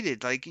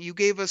traded. Like, you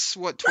gave us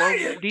what, right,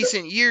 12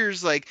 decent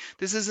years. Like,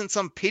 this isn't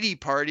some pity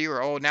party,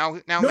 or oh, now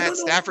no, no, Matt no.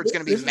 Stafford's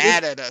gonna be Listen,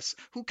 mad listen. at us.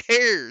 Who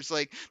cares?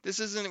 Like, this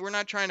isn't. We're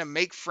not trying to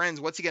make friends.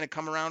 What's he gonna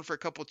come around for a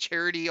couple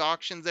charity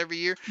auctions every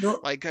year? No,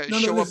 Like, no.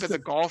 show up at the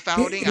Listen. golf Here,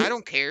 outing? I here,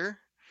 don't care.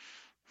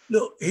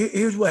 look,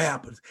 here's what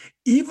happens.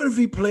 Even if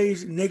he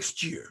plays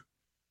next year,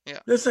 Yeah,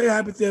 let's say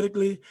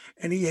hypothetically,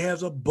 and he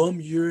has a bum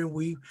year, and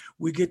we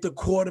get the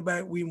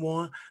quarterback we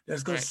want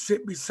that's going to right.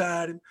 sit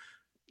beside him.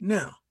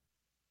 Now,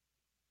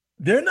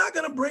 they're not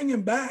going to bring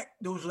him back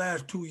those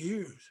last 2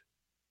 years.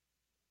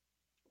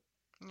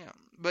 Yeah,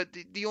 but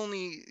the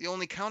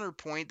only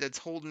counterpoint that's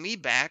holding me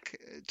back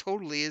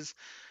totally is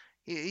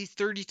he's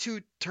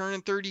 32,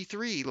 turning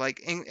 33.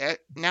 Like,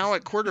 now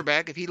at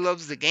quarterback, if he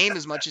loves the game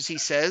as much as he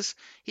says,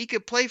 he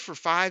could play for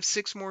 5,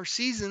 6 more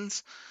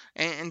seasons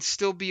and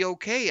still be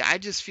okay. I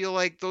just feel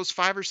like those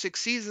 5 or 6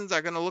 seasons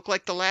are going to look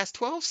like the last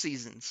 12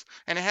 seasons,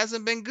 and it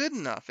hasn't been good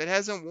enough. It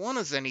hasn't won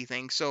us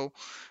anything. So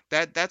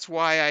that's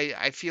why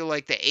I feel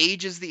like the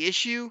age is the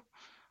issue,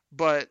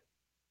 but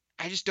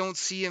I just don't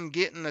see him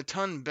getting a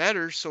ton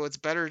better, so it's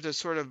better to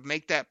sort of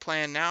make that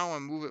plan now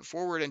and move it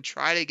forward and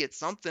try to get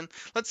something.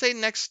 Let's say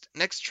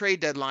next trade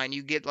deadline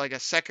you get like a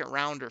second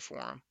rounder for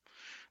him.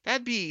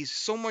 That'd be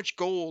so much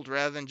gold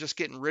rather than just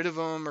getting rid of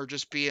him or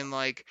just being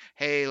like,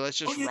 "Hey,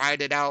 let's Oh just yeah,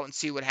 ride it out and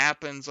see what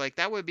happens." Like,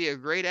 that would be a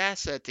great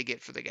asset to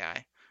get for the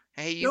guy.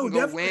 Hey, you no, can go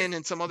definitely. win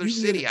in some other You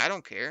can get city. it. I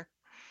don't care.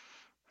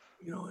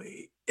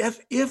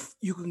 If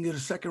you can get a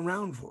second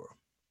round for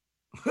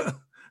him,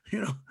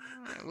 you know,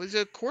 It was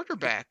a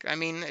quarterback. I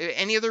mean,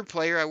 any other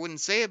player, I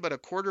wouldn't say it, but a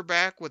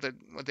quarterback with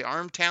the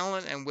arm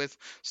talent and with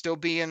still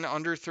being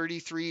under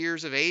 33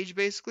 years of age,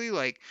 basically,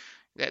 like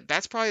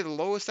that's probably the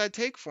lowest I'd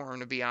take for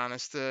him, to be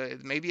honest.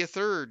 Maybe a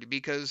third,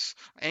 because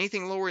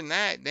anything lower than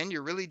that, then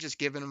you're really just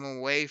giving him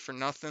away for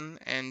nothing.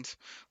 And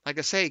like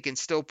I say, he can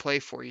still play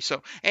for you.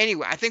 So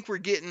anyway, I think we're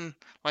getting,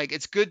 like,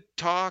 it's good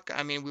talk.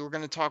 I mean, we were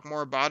going to talk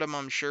more about him,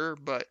 I'm sure,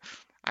 but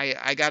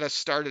I got us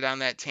started on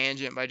that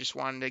tangent by just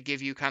wanting to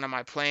give you kind of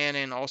my plan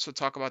and also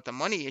talk about the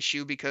money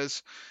issue,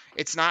 because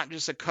it's not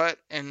just a cut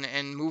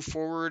and move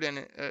forward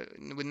and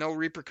with no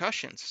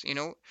repercussions.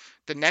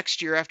 The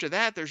next year after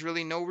that, there's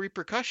really no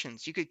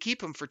repercussions. You could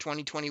keep him for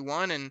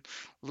 2021 and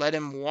let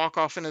him walk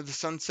off into the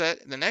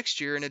sunset the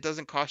next year, and it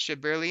doesn't cost you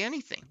barely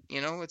anything.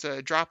 It's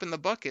a drop in the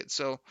bucket.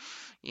 So,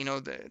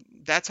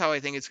 that's how I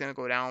think it's going to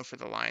go down for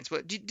the Lions.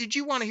 But did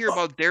you want to hear Oh,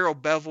 about Daryl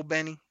Bevel,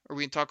 Benny, or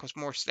we can talk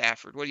more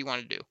Stafford? What do you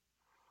want to do?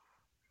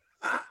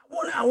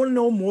 I want to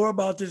know more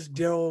about this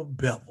Daryl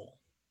Bevel.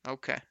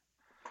 Okay.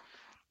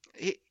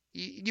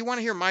 You want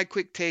to hear my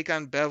quick take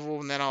on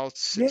Bevel, and then I'll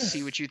see what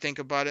Yes. you think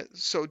about it.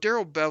 So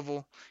Daryl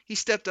Bevel, he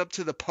stepped up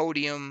to the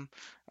podium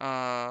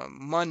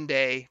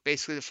Monday,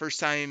 basically the first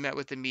time he met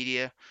with the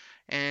media.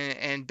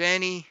 And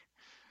Benny,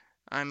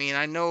 I mean,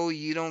 I know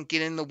you don't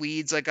get in the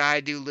weeds like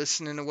I do,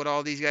 listening to what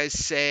all these guys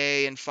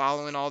say and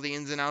following all the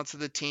ins and outs of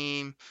the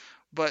team,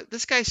 but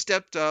this guy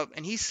stepped up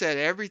and he said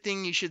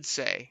everything you should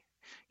say.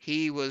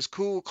 He was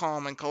cool,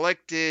 calm, and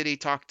collected. He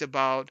talked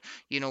about,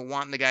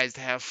 wanting the guys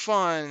to have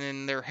fun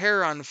and their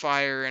hair on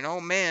fire, and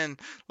oh man,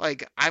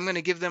 like I'm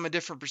gonna give them a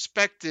different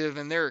perspective,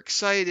 and they're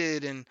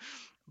excited, and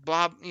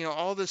blah,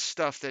 all this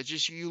stuff that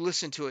just you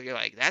listen to it, you're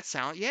like,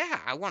 yeah,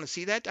 I want to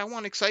see that. I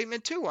want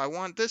excitement too. I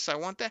want this. I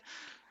want that.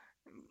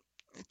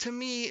 To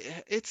me,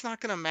 it's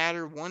not going to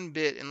matter one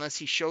bit unless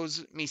he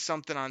shows me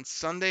something on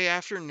Sunday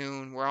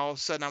afternoon where all of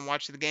a sudden I'm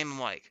watching the game. I'm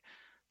like,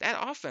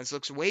 that offense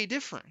looks way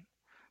different.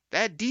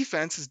 That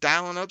defense is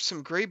dialing up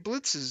some great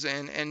blitzes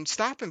and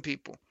stopping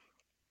people.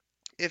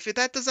 If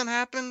that doesn't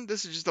happen,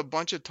 this is just a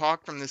bunch of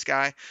talk from this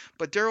guy.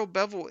 But Daryl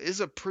Bevel is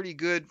a pretty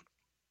good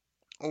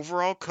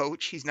overall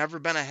coach. He's never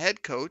been a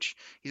head coach.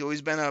 He's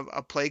always been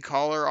a play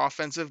caller,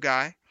 offensive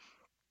guy.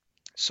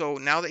 So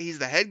now that he's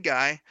the head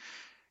guy,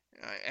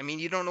 I mean,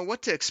 you don't know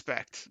what to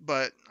expect,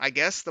 but I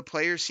guess the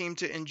players seem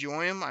to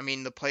enjoy him. I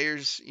mean, the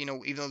players,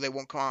 even though they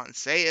won't come out and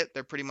say it,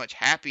 they're pretty much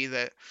happy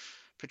that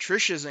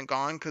Patricia isn't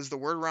gone, because the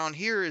word around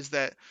here is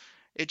that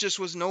it just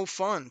was no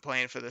fun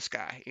playing for this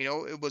guy.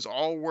 It was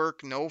all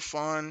work, no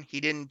fun.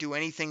 He didn't do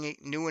anything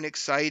new and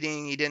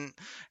exciting. He didn't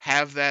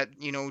have that,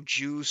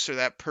 juice or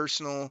that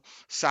personal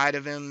side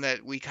of him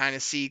that we kind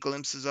of see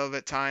glimpses of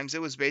at times.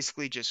 It was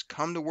basically just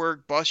come to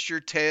work, bust your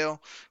tail,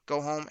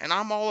 go home. And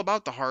I'm all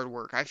about the hard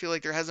work. I feel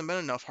like there hasn't been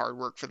enough hard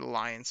work for the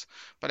Lions.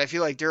 But I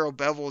feel like Daryl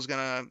Bevel is going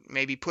to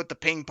maybe put the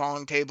ping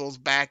pong tables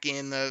back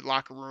in the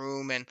locker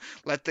room and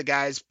let the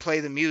guys play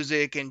the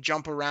music and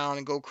jump around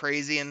and go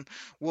crazy. And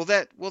will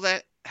that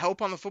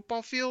help on the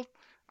football field?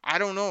 I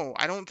don't know.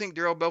 I don't think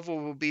Daryl Bevel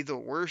will be the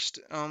worst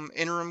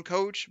interim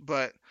coach,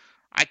 but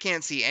I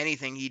can't see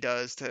anything he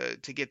does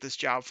to get this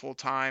job full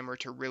time or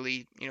to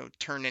really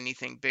turn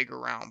anything big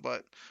around.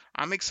 But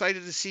I'm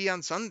excited to see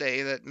on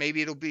Sunday that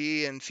maybe it'll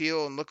be and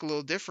feel and look a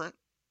little different.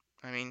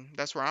 I mean,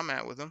 that's where I'm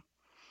at with him.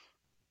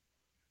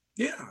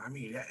 Yeah, I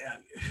mean,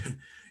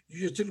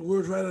 you just took the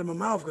words right out of my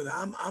mouth, because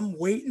I'm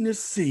waiting to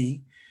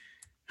see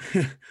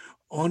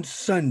on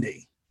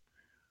Sunday,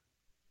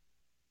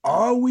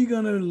 are we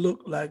gonna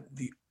look like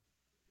the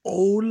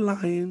old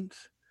Lions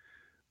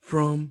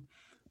from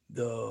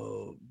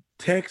the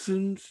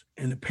Texans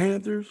and the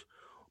Panthers,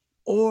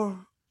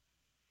 or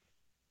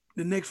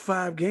the next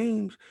 5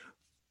 games?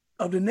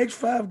 Of the next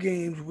 5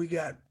 games, we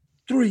got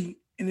 3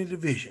 in the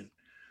division: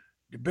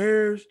 the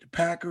Bears, the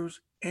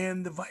Packers,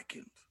 and the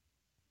Vikings.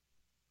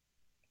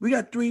 We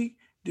got 3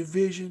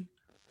 division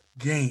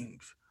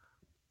games.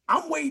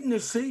 I'm waiting to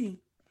see.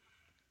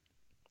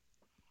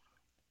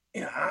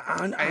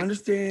 I I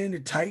understand the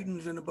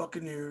Titans and the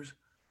Buccaneers.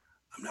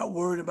 I'm not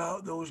worried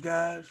about those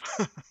guys.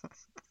 If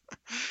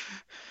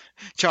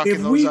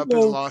chalking those we up as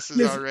go, losses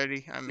listen,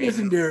 already. I mean,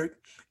 listen, Derek.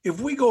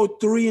 If we go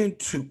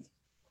 3-2,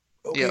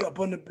 okay, yep. up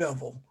on the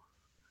Bevel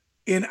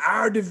in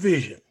our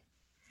division,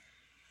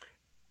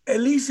 at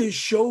least it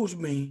shows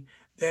me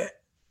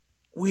that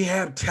we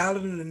have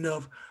talent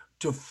enough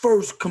to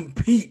first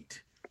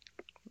compete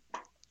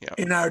Yep.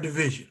 in our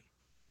division.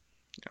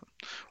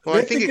 Well, I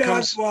Let think the it guys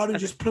comes. go out and I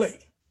think. just play.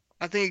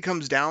 I think it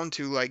comes down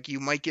to, like, you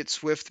might get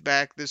Swift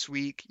back this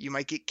week. You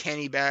might get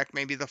Kenny back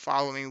maybe the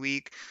following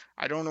week.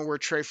 I don't know where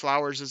Trey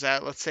Flowers is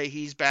at. Let's say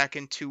he's back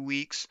in 2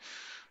 weeks.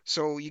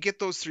 So you get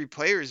those 3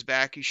 players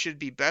back, you should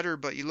be better.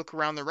 But you look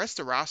around the rest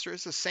of the roster,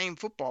 it's the same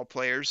football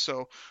players.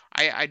 So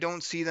I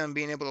don't see them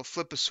being able to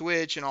flip a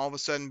switch and all of a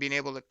sudden being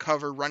able to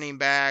cover running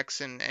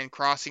backs and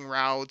crossing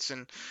routes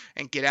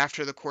and get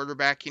after the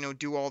quarterback,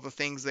 do all the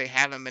things they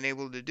haven't been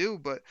able to do.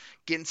 But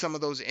getting some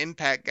of those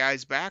impact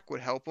guys back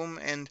would help them.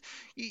 And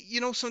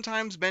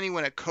sometimes, Benny,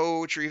 when a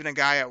coach or even a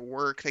guy at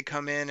work, they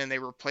come in and they're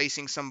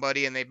replacing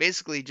somebody and they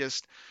basically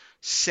just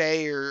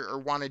say or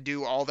want to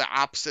do all the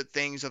opposite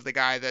things of the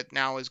guy that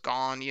now is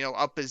gone.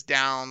 Up is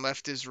down,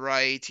 left is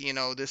right.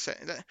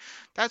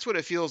 That's what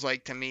it feels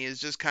like to me. Is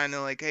just kind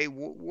of like, hey,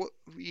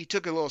 he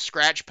took a little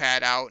scratch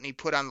pad out and he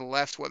put on the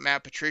left what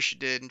Matt Patricia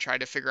did and tried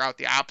to figure out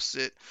the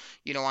opposite,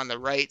 on the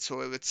right,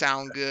 so it would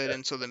sound good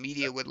and so the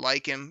media would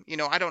like him.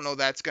 I don't know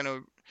that's gonna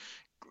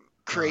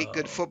create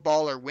good Uh,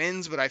 football or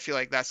wins, but I feel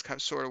like that's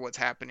sort of what's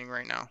happening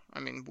right now. I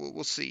mean,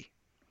 we'll see.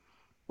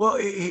 well,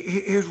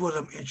 here's what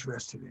I'm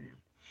interested in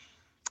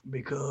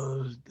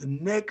because the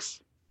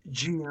next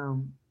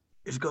GM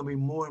is going to be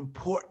more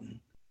important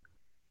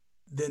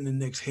than the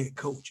next head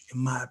coach, in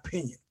my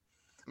opinion.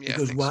 Yeah, I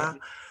Because think so. why?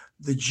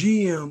 The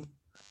GM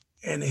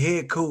and the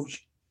head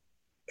coach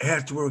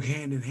have to work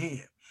hand in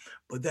hand.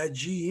 But that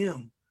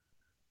GM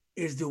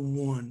is the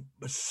one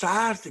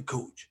besides the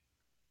coach.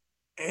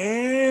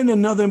 And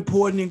another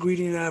important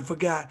ingredient I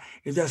forgot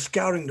is that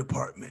scouting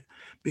department.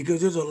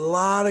 Because there's a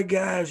lot of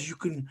guys you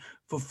can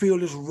fulfill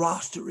this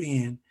roster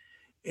in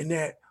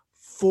that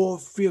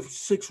fourth, fifth,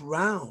 sixth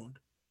round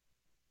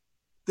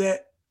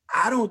that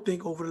I don't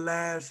think over the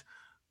last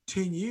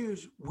 10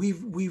 years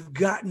we've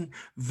gotten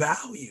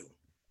value.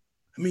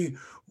 I mean,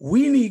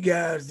 we need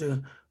guys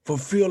to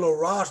fulfill a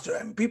roster.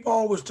 I mean, people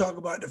always talk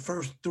about the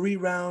first 3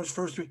 rounds,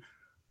 first three.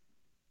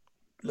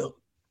 Look,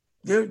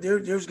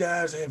 there's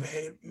guys that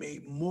have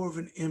made more of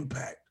an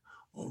impact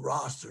on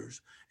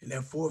rosters in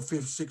that fourth,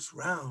 fifth, sixth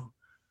round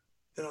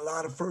than a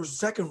lot of first,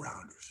 second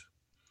rounders.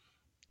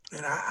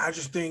 And I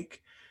just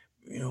think,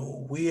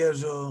 we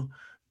as a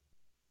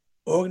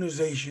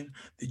organization,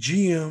 the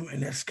GM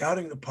and that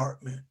scouting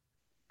department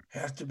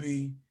has to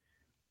be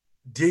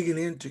digging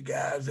into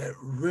guys that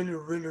really,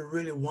 really,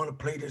 really want to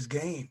play this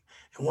game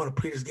and want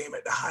to play this game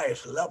at the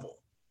highest level.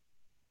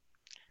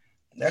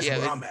 That's Yeah,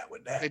 where I'm at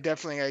with they that.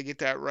 definitely got to get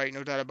that right,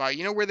 no doubt about it.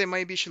 You know where they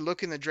maybe should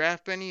look in the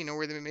draft, Benny? You know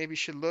where they maybe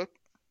should look?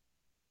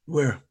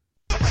 Where?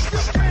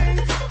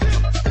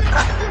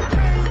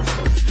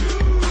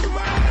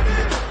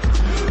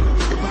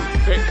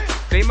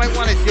 They might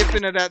want to dip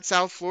into that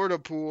South Florida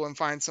pool and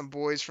find some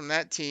boys from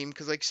that team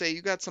because, like, say,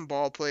 you got some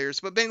ball players.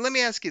 But Ben, let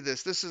me ask you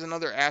this. This is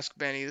another Ask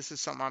Benny. This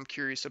is something I'm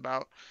curious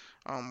about.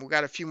 We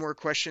got a few more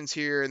questions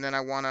here, and then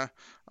I want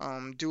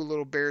to do a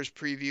little Bears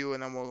preview,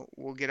 and then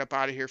we'll get up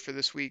out of here for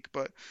this week.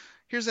 But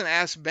here's an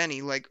Ask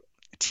Benny, like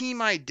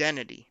team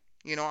identity.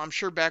 You know, I'm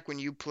sure back when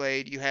you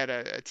played, you had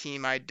a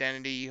team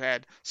identity. You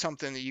had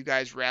something that you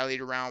guys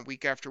rallied around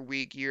week after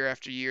week, year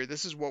after year.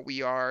 This is what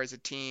we are as a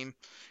team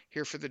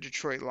here for the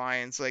Detroit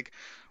Lions. Like,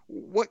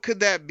 what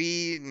could that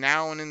be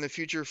now and in the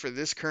future for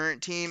this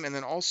current team? And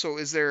then also,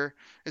 is there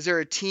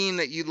a team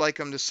that you'd like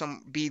them to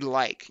be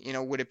like? You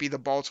know, would it be the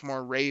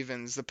Baltimore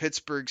Ravens, the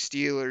Pittsburgh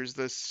Steelers,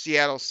 the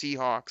Seattle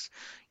Seahawks?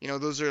 You know,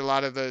 those are a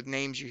lot of the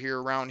names you hear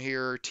around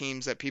here,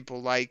 teams that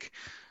people like.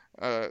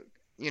 Uh,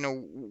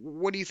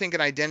 what do you think an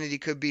identity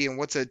could be, and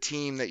what's a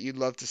team that you'd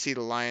love to see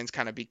the Lions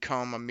kind of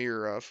become a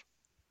mirror of?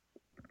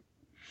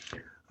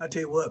 I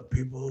tell you what,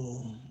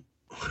 people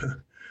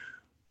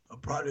are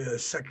probably a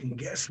second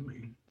guess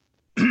me,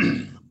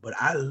 but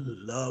I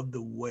love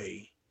the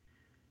way.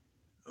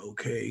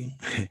 Okay,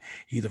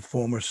 he's a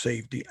former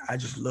safety. I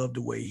just love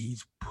the way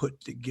he's put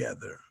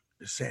together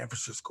the San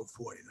Francisco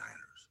 49ers.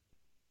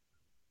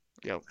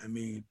 Yep. I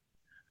mean,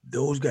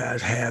 those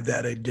guys have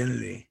that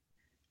identity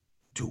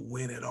to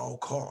win at all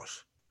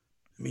costs.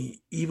 I mean,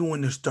 even when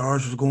the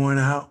stars was going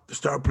out, the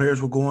star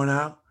players were going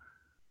out,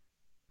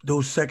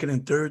 those second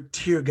and third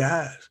tier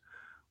guys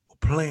were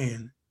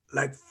playing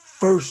like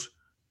first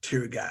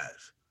tier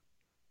guys.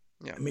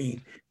 Yeah. I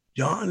mean,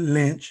 John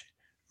Lynch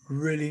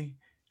really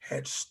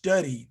had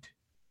studied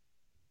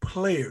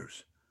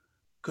players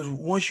because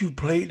once you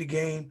played the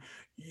game,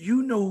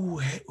 you know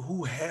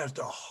who has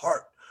the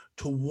heart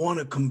to want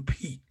to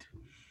compete.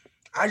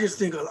 I just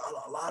think a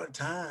lot of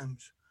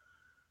times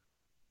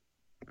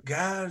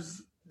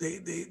guys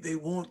they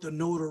want the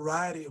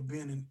notoriety of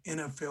being an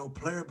NFL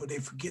player, but they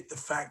forget the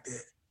fact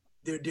that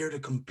they're there to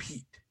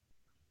compete.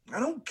 I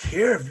don't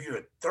care if you're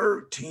a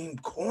third team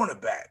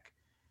cornerback.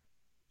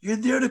 You're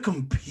there to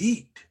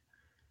compete.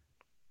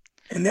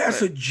 And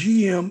that's But a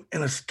GM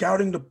and a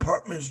scouting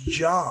department's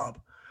job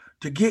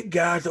to get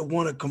guys that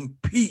want to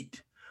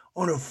compete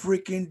on a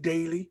freaking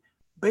daily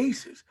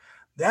basis.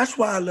 That's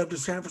why I love the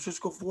San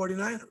Francisco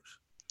 49ers.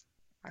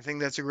 I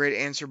think that's a great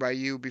answer by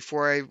you.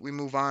 Before we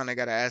move on, I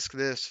got to ask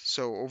this.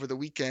 So over the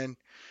weekend,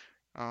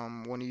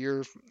 one of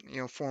your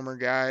former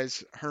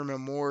guys,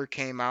 Herman Moore,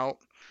 came out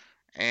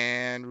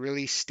and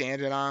really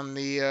standing on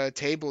the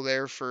table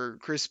there for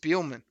Chris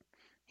Spielman.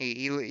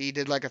 He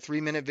did like a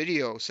 3-minute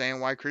video saying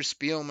why Chris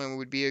Spielman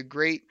would be a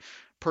great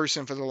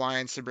person for the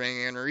Lions to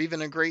bring in, or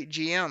even a great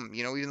GM,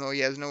 even though he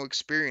has no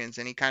experience.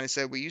 And he kind of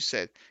said what you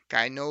said.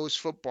 Guy knows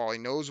football. He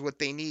knows what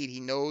they need. He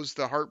knows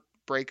the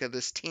heartbreak of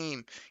this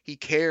team. He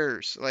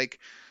cares. Like,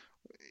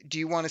 do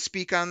you want to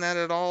speak on that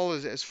at all,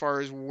 as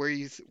far as what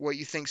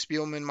you think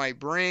Spielman might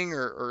bring,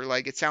 or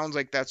like it sounds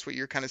like that's what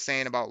you're kind of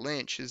saying about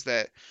Lynch, is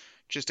that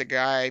just a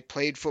guy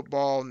played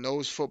football,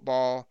 knows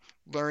football,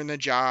 learned the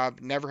job,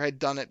 never had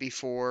done it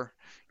before,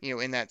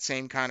 in that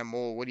same kind of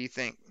mold. What do you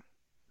think?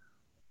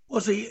 Well,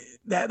 see,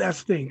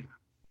 that's the thing.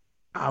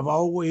 I've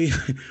always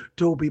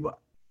told people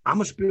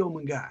I'm a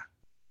Spielman guy.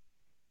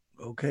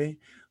 Okay,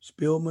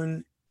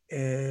 Spielman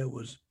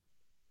was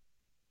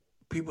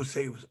people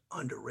say it was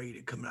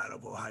underrated coming out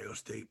of Ohio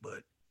State,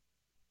 but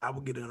I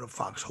would get in a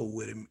foxhole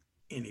with him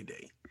any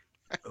day.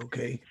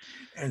 Okay,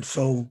 and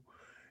so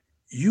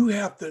you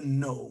have to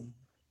know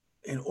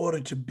in order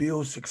to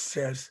build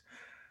success,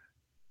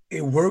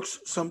 it works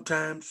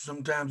sometimes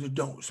it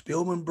don't.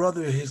 Spielman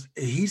brother,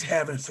 he's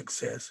having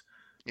success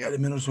at Yep. the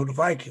Minnesota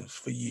Vikings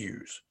for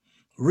years.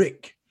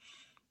 Rick.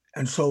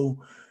 And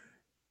so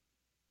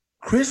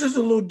Chris is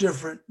a little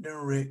different than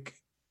Rick.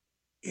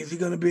 Is he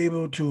going to be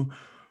able to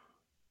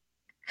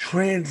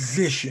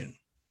transition?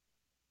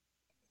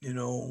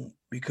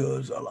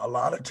 Because a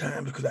lot of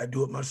times, because I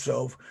do it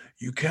myself,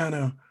 you kind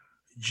of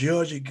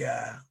judge a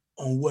guy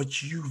on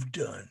what you've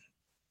done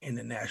in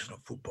the National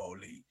Football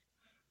League.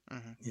 Hmm.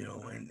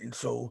 And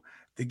so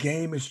the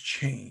game has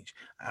changed.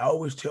 I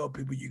always tell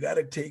people you got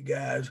to take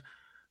guys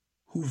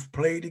who've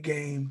played the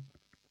game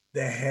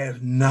that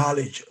has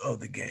knowledge of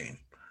the game.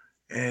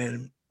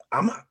 And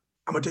I'm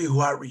gonna tell you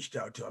who I reached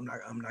out to. I'm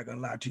not gonna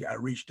lie to you. I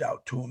reached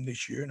out to him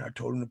this year and I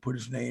told him to put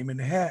his name in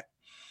the hat.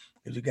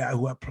 There's a guy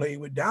who I played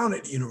with down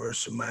at the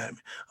University of Miami,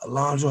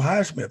 Alonzo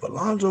Highsmith.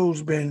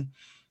 Alonzo's been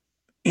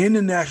in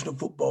the National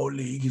Football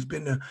League. He's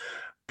been the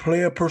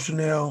player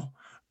personnel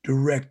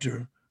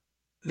director.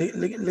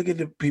 Look at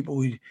the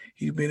people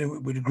he's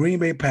been with the Green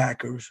Bay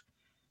Packers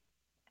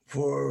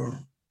for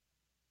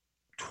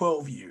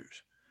 12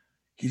 years.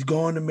 He's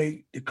going to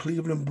make the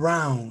Cleveland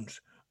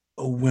Browns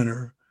a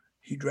winner.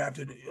 He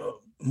drafted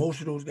most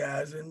of those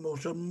guys and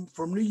most of them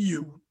from the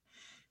U,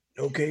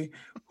 okay,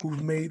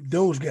 who's made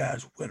those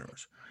guys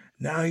winners.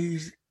 Now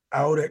he's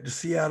out at the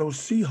Seattle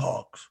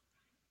Seahawks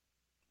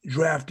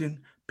drafting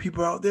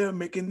people out there,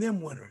 making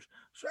them winners.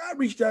 So I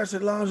reached out and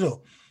said,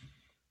 Lonzo,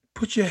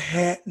 put your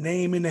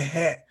name in the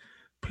hat.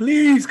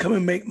 Please come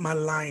and make my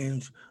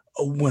Lions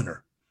a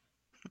winner.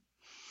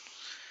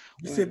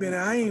 He said, man,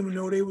 I didn't even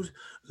know they was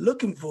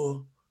looking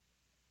for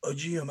a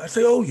GM. I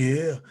say, oh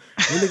yeah,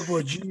 we're looking for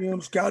a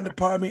GM, scouting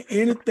department,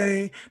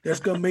 anything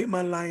that's gonna make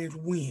my Lions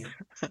win.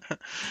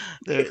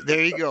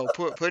 There you go.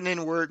 Putting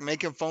in work,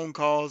 making phone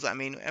calls.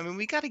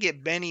 We got to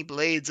get Benny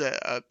Blades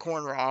a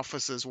corner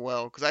office as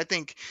well, because I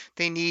think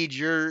they need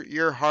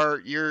your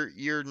heart,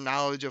 your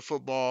knowledge of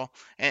football,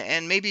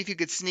 and maybe if you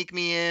could sneak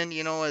me in,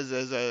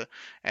 as a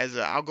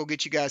I'll go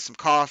get you guys some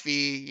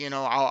coffee.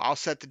 I'll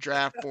set the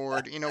draft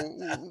board.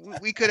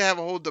 We could have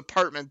a whole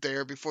department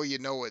there before you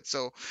know it.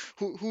 So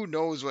who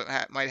knows what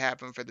might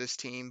happen for this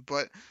team,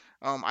 but.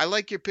 I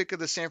like your pick of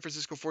the San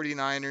Francisco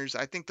 49ers.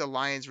 I think the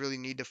Lions really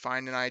need to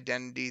find an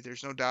identity.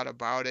 There's no doubt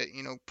about it.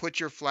 Put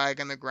your flag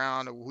on the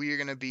ground of who you're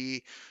going to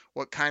be,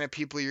 what kind of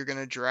people you're going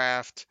to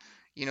draft.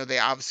 They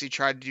obviously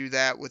tried to do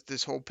that with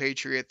this whole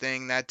Patriot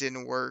thing. That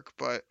didn't work,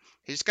 but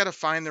you just got to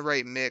find the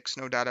right mix,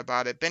 no doubt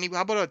about it. Benny,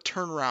 how about a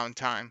turnaround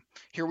time?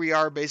 Here we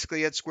are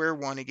basically at square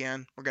one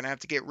again. We're going to have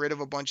to get rid of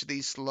a bunch of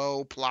these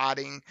slow,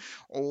 plodding,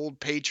 old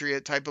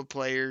Patriot type of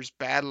players,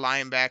 bad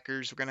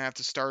linebackers. We're going to have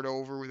to start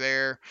over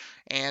there.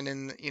 And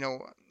in,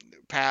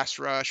 pass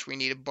rush, we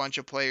need a bunch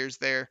of players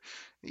there.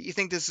 You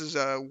think this is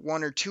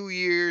 1 or 2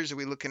 years? Are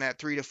we looking at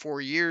 3 to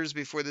 4 years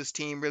before this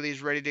team really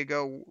is ready to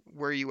go?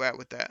 Where are you at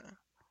with that?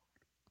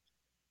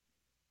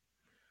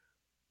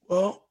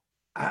 Well,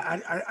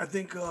 I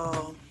think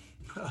ooh,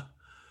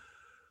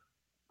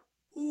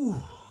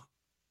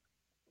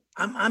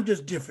 I'm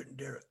just different,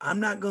 Derek. I'm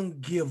not gonna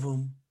give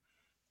them,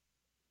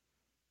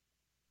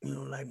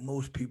 like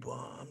most people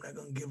are. I'm not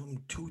gonna give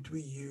them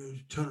 2-3 years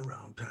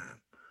turnaround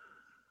time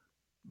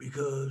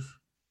because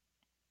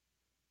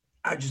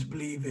I just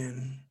believe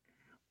in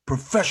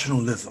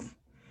professionalism.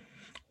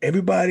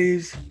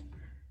 Everybody's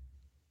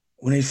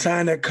when they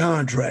sign that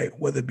contract,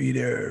 whether it be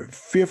their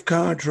fifth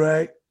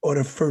contract or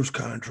their first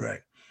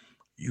contract,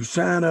 you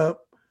sign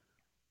up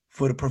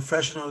for the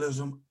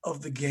professionalism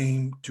of the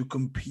game to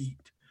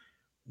compete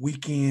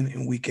week in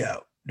and week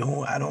out.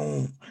 I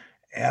don't,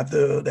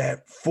 after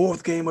that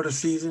fourth game of the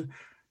season,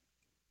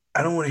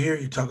 I don't want to hear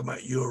you talk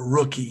about you're a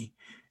rookie.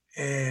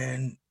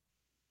 And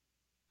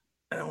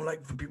I don't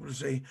like for people to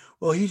say,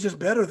 well, he's just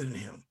better than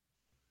him.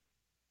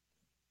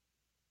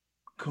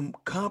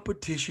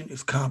 Competition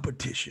is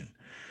competition.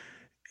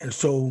 And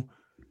so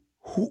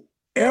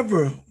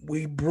whoever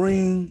we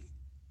bring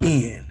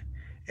in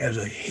as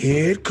a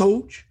head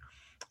coach,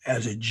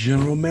 as a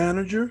general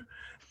manager,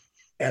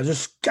 as a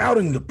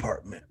scouting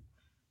department,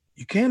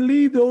 you can't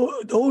leave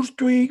those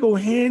three go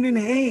hand in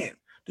hand.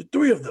 The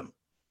three of them,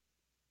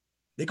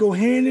 they go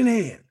hand in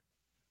hand.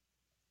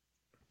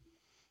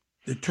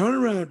 The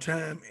turnaround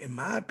time, in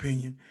my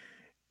opinion,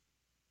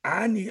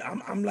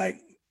 I'm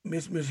like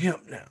Miss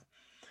Hemp now.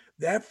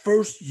 That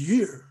first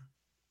year,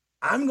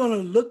 I'm going to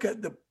look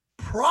at the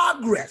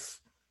progress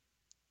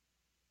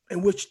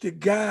in which the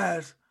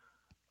guys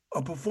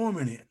are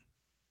performing in.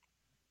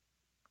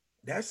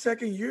 That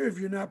second year, if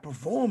you're not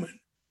performing,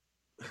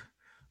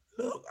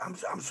 look,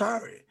 I'm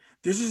sorry.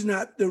 This is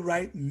not the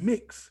right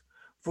mix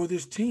for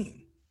this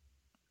team.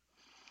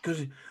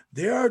 Because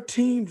there are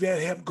teams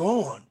that have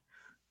gone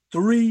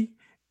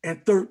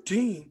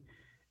 3-13,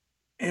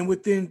 and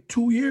within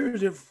 2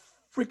 years, they're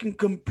freaking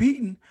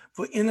competing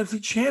for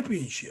NFC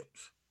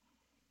championships.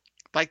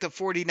 Like the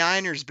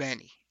 49ers,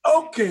 Benny.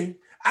 Okay.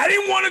 I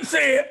didn't want to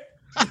say it.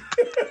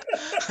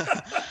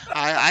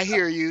 I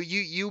hear you.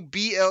 You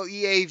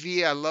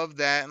BLEAV. I love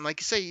that. And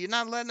like you say, you're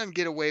not letting them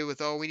get away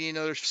with, oh, we need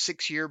another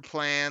 6-year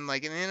plan.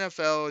 Like in the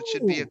NFL, it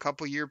should be a Ooh,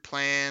 couple-year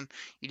plan.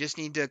 You just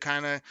need to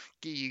kind of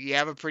you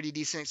have a pretty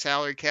decent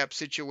salary cap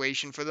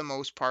situation for the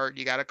most part.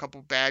 You got a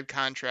couple bad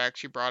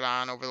contracts you brought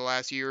on over the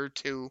last year or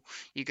two.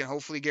 You can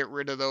hopefully get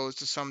rid of those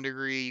to some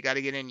degree. You got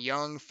to get in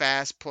young,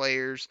 fast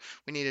players.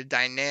 We need a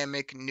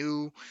dynamic,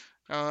 new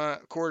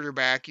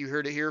quarterback. You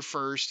heard it here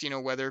first,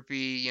 whether it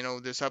be,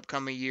 this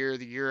upcoming year,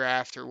 the year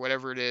after,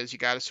 whatever it is, you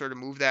got to sort of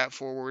move that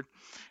forward.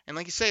 And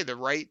like you say, the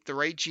right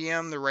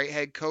GM, the right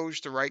head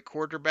coach, the right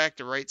quarterback,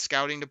 the right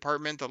scouting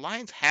department, the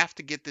Lions have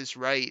to get this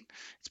right.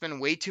 It's been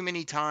way too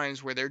many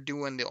times where they're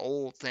doing the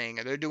old thing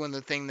or they're doing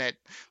the thing that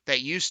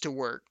used to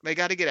work. They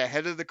got to get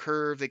ahead of the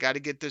curve. They got to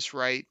get this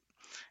right.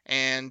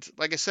 And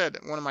like I said,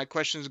 one of my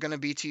questions is going to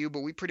be to you,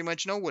 but we pretty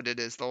much know what it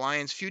is. The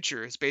Lions'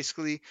 future is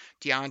basically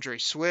DeAndre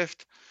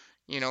Swift,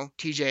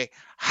 TJ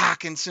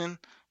Hawkinson,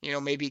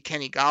 maybe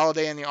Kenny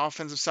Galladay on the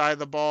offensive side of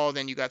the ball.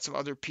 Then you got some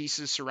other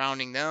pieces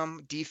surrounding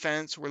them.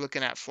 Defense, we're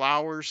looking at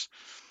Flowers.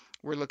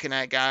 We're looking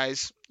at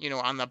guys,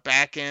 on the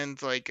back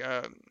end like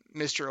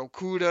Mr.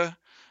 Okuda.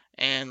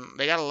 And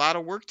they got a lot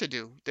of work to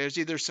do. There's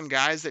either some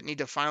guys that need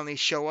to finally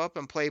show up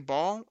and play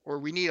ball, or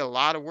we need a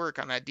lot of work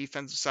on that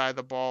defensive side of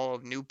the ball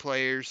of new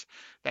players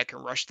that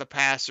can rush the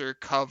passer,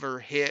 cover,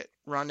 hit,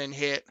 run and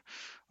hit,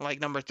 like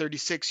number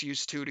 36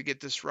 used to get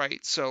this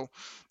right. So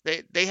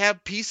they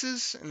have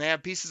pieces, and they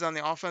have pieces on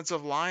the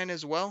offensive line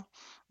as well,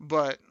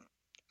 but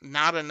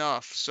not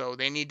enough. So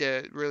they need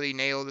to really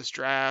nail this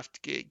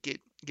draft,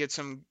 get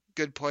some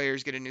good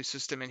players, get a new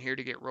system in here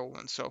to get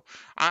rolling. So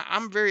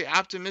I'm very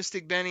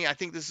optimistic, Benny. I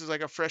think this is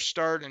like a fresh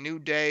start, a new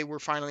day. We're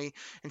finally,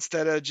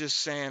 instead of just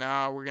saying,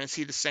 we're going to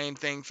see the same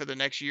thing for the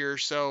next year or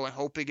so and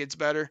hope it gets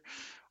better,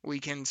 we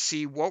can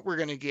see what we're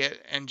going to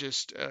get and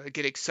just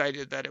get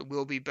excited that it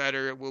will be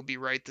better. It will be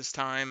right this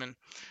time.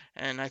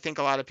 And I think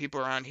a lot of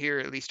people around here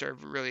at least are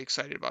really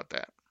excited about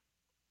that.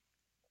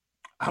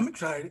 I'm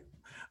excited.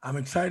 I'm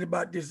excited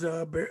about this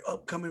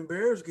upcoming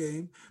Bears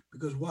game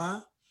because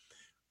why?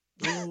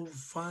 We'll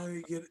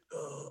finally get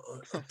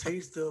a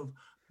taste of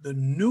the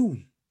new.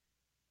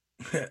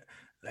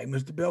 Like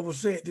Mr. Bevel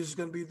said, this is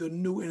going to be the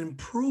new and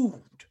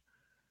improved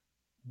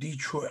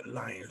Detroit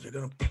Lions. They're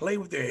going to play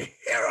with their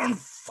hair on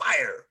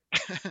fire.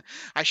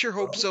 I sure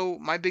hope so.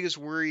 My biggest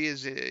worry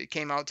is it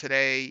came out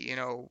today,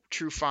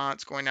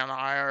 Trufant's going down to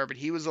IR, but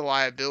he was a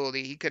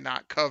liability. He could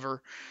not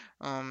cover.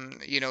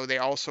 They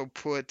also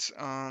put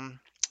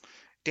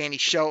Danny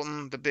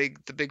Shelton, the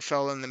big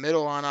fella in the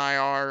middle on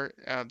IR.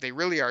 They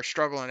really are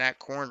struggling at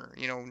corner.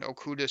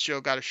 Okuda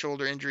still got a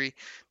shoulder injury.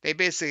 They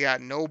basically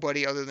got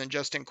nobody other than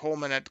Justin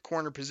Coleman at the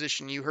corner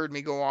position. You heard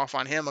me go off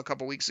on him a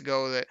couple weeks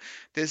ago that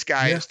this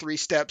guy Yeah. is 3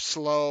 steps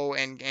slow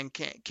and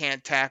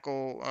can't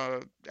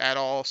tackle at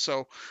all.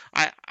 So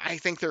I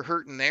think they're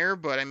hurting there.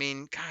 But I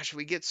mean, gosh,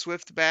 we get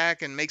Swift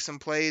back and make some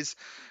plays.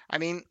 I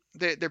mean,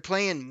 they're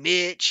playing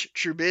Mitch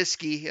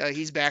Trubisky.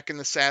 He's back in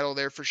the saddle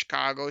there for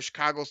Chicago.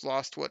 Chicago's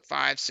lost,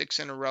 5, 6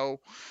 in a row.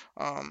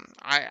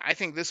 I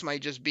think this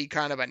might just be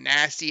kind of a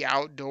nasty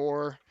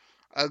outdoor,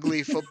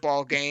 ugly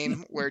football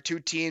game where two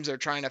teams are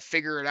trying to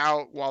figure it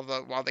out while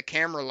the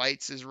camera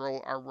lights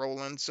are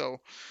rolling. So,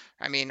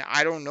 I mean,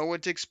 I don't know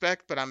what to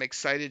expect, but I'm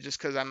excited just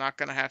because I'm not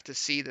going to have to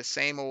see the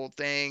same old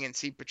thing and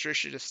see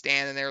Patricia just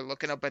standing there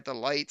looking up at the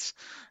lights.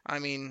 I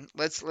mean,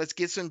 let's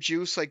get some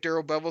juice, like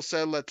Daryl Bevel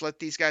said. Let's let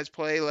these guys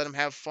play, let them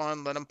have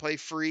fun, let them play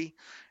free,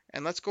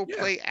 and let's go Yeah.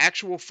 play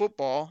actual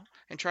football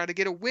and try to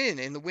get a win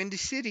in the Windy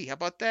City. How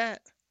about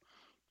that?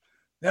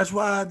 That's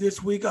why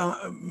this week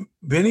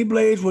Benny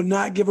Blades will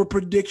not give a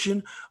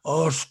prediction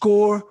or a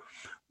score.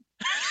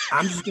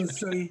 I'm just gonna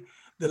say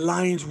the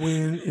Lions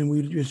win,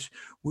 and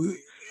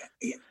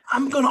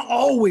I'm gonna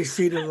always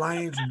say the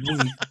Lions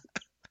win.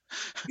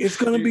 It's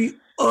gonna be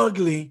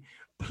ugly.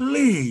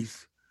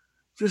 Please,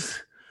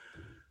 just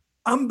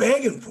I'm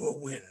begging for a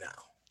win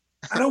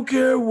now. I don't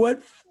care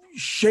what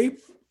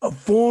shape or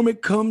form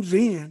it comes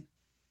in.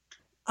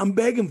 I'm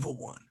begging for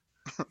one.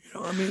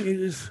 I mean, it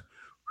is.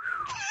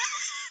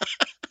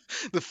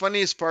 The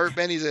funniest part,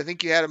 Benny, is I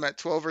think you had them at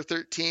 12 or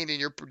 13 in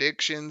your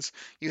predictions.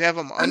 You have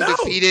them I know.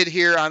 undefeated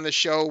here on the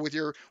show with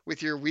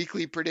your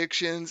weekly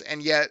predictions,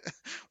 and yet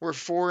we're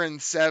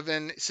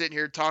 4-7 sitting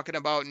here talking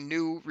about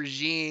new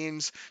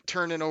regimes,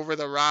 turning over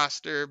the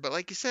roster. But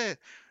like you said,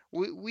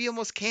 we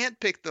almost can't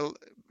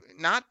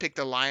not pick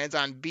the Lions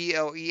on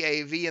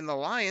BLEAV and the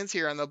Lions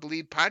here on the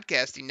Believe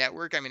Podcasting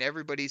Network. I mean,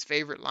 everybody's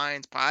favorite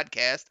Lions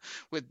podcast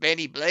with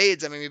Benny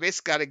Blades. I mean, we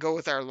basically got to go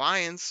with our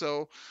Lions.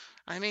 So,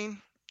 I mean,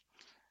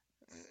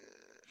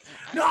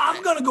 No,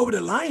 I'm gonna go with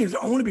the Lions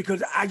only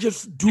because I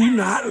just do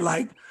not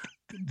like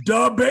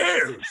the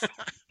Bears.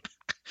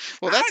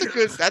 well,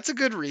 that's a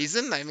good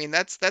reason. I mean,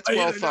 that's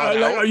well thought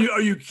Like, out.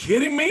 are you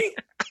kidding me?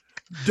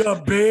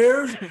 The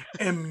Bears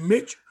and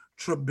Mitch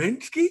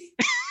Trubinsky?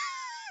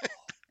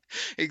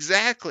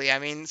 Exactly. I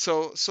mean,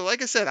 so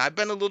like I said, I've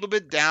been a little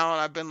bit down.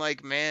 I've been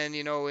like, man,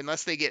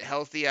 unless they get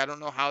healthy, I don't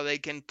know how they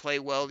can play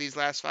well these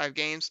last 5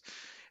 games.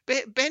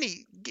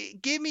 Benny,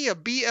 give me a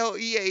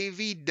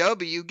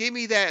BLEAVW. Give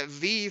me that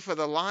V for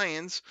the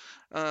Lions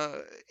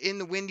in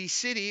the Windy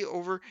City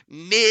over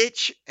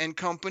Mitch and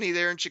company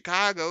there in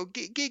Chicago.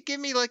 Give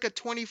me like a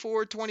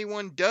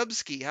 24-21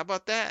 Dubsky. How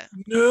about that?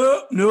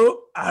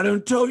 No, I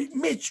done told you,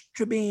 Mitch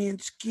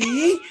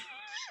Trubinsky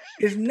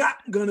is not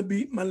going to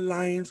beat my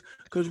Lions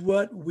because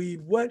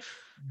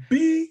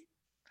B-L-E-A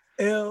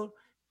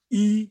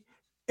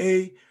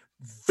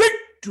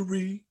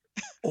victory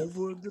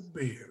over the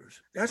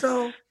Bears. That's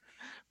all.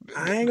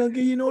 I ain't going to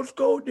give you no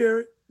score,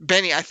 Derek.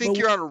 Benny, I think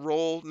you're on a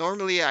roll.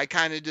 Normally, I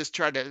kind of just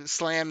try to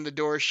slam the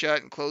door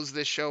shut and close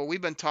this show.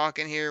 We've been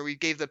talking here. We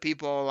gave the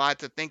people a lot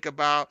to think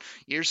about.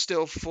 You're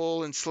still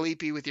full and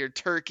sleepy with your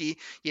turkey.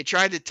 You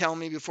tried to tell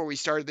me before we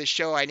started this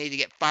show I need to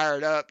get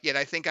fired up, yet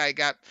I think I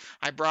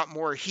brought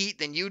more heat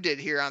than you did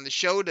here on the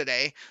show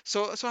today.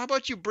 So how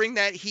about you bring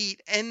that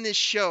heat, end this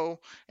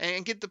show,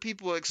 and get the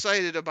people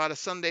excited about a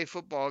Sunday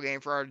football game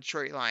for our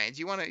Detroit Lions?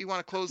 You want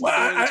to close the door?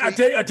 I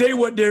tell you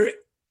what, Derek.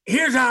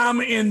 Here's how I'm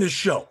going to end the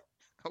show.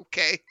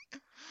 Okay.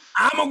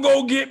 I'm going to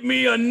go get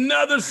me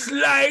another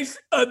slice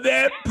of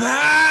that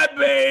pie,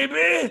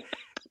 baby,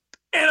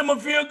 and I'm going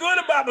to feel good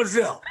about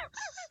myself.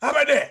 How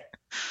about that?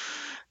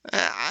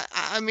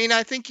 I mean,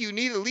 I think you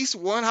need at least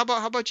one. How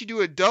about you do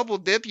a double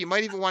dip? You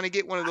might even want to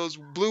get one of those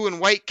blue and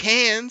white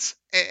cans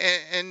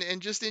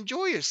and just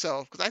enjoy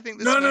yourself, because I think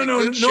this is a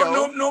good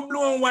show. No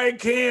blue and white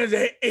cans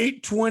at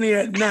 8:20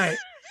 at night,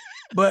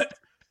 but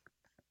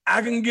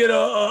I can get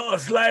a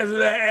slice of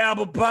that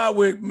apple pie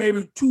with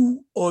maybe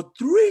 2 or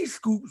 3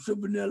 scoops of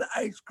vanilla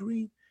ice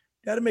cream.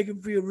 That'll make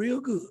it feel real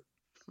good.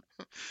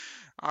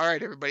 All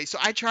right, everybody. So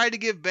I tried to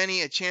give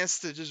Benny a chance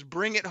to just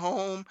bring it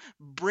home,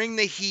 bring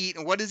the heat.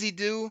 And what does he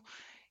do?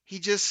 He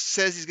just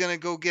says he's going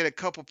to go get a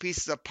couple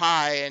pieces of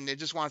pie and it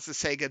just wants to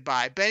say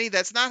goodbye. Benny,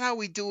 that's not how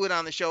we do it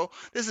on the show.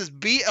 This is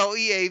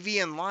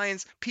BLEAV and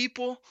Lions.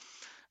 People,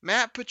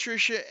 Matt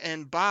Patricia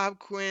and Bob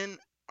Quinn,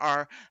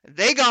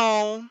 they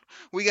gone.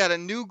 We got a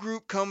new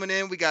group coming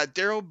in. We got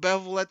Daryl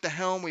Bevel at the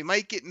helm. We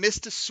might get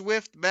Mr.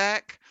 Swift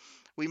back.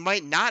 We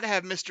might not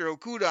have Mr.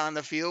 Okuda on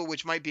the field,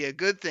 which might be a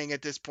good thing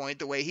at this point,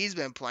 the way he's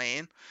been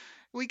playing.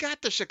 We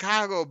got the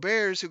Chicago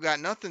Bears, who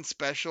got nothing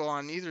special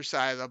on either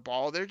side of the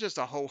ball. They're just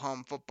a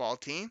ho-hum football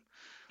team.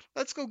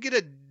 Let's go get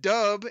a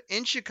dub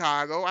in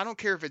Chicago. I don't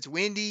care if it's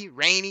windy,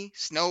 rainy,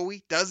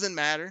 snowy, doesn't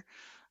matter.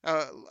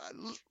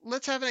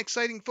 Let's have an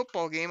exciting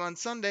football game on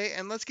Sunday,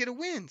 and let's get a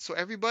win. So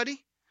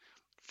everybody,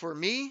 for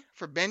me,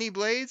 for Benny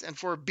Blades, and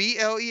for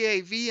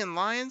BLEAV and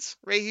Lions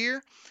right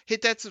here,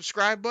 hit that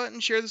subscribe button,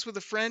 share this with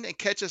a friend, and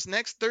catch us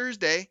next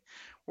Thursday.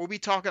 We'll be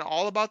talking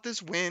all about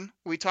this win.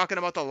 We'll be talking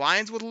about the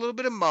Lions with a little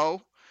bit of Mo,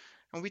 and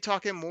we'll be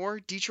talking more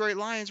Detroit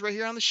Lions right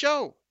here on the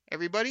show.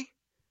 Everybody,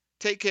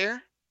 take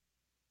care.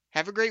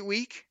 Have a great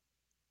week,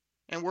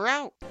 and we're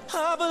out.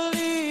 I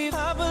believe.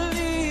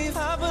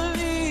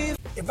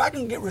 If I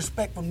can get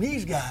respect from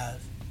these guys,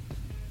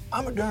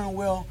 I'm a darn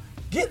well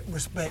get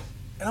respect.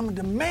 And I'm going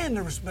to demand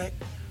the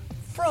respect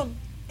from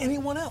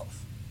anyone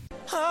else.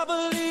 I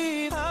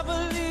believe.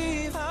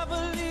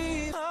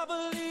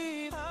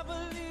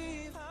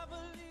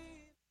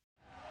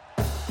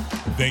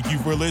 Thank you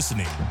for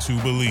listening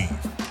to Believe.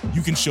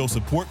 You can show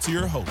support to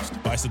your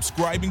host by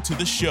subscribing to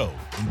the show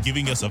and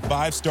giving us a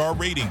 5-star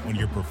rating on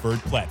your preferred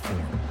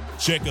platform.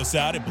 Check us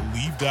out at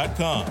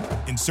Believe.com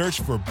and search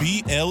for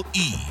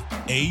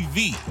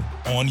BLEAV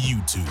on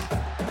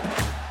YouTube.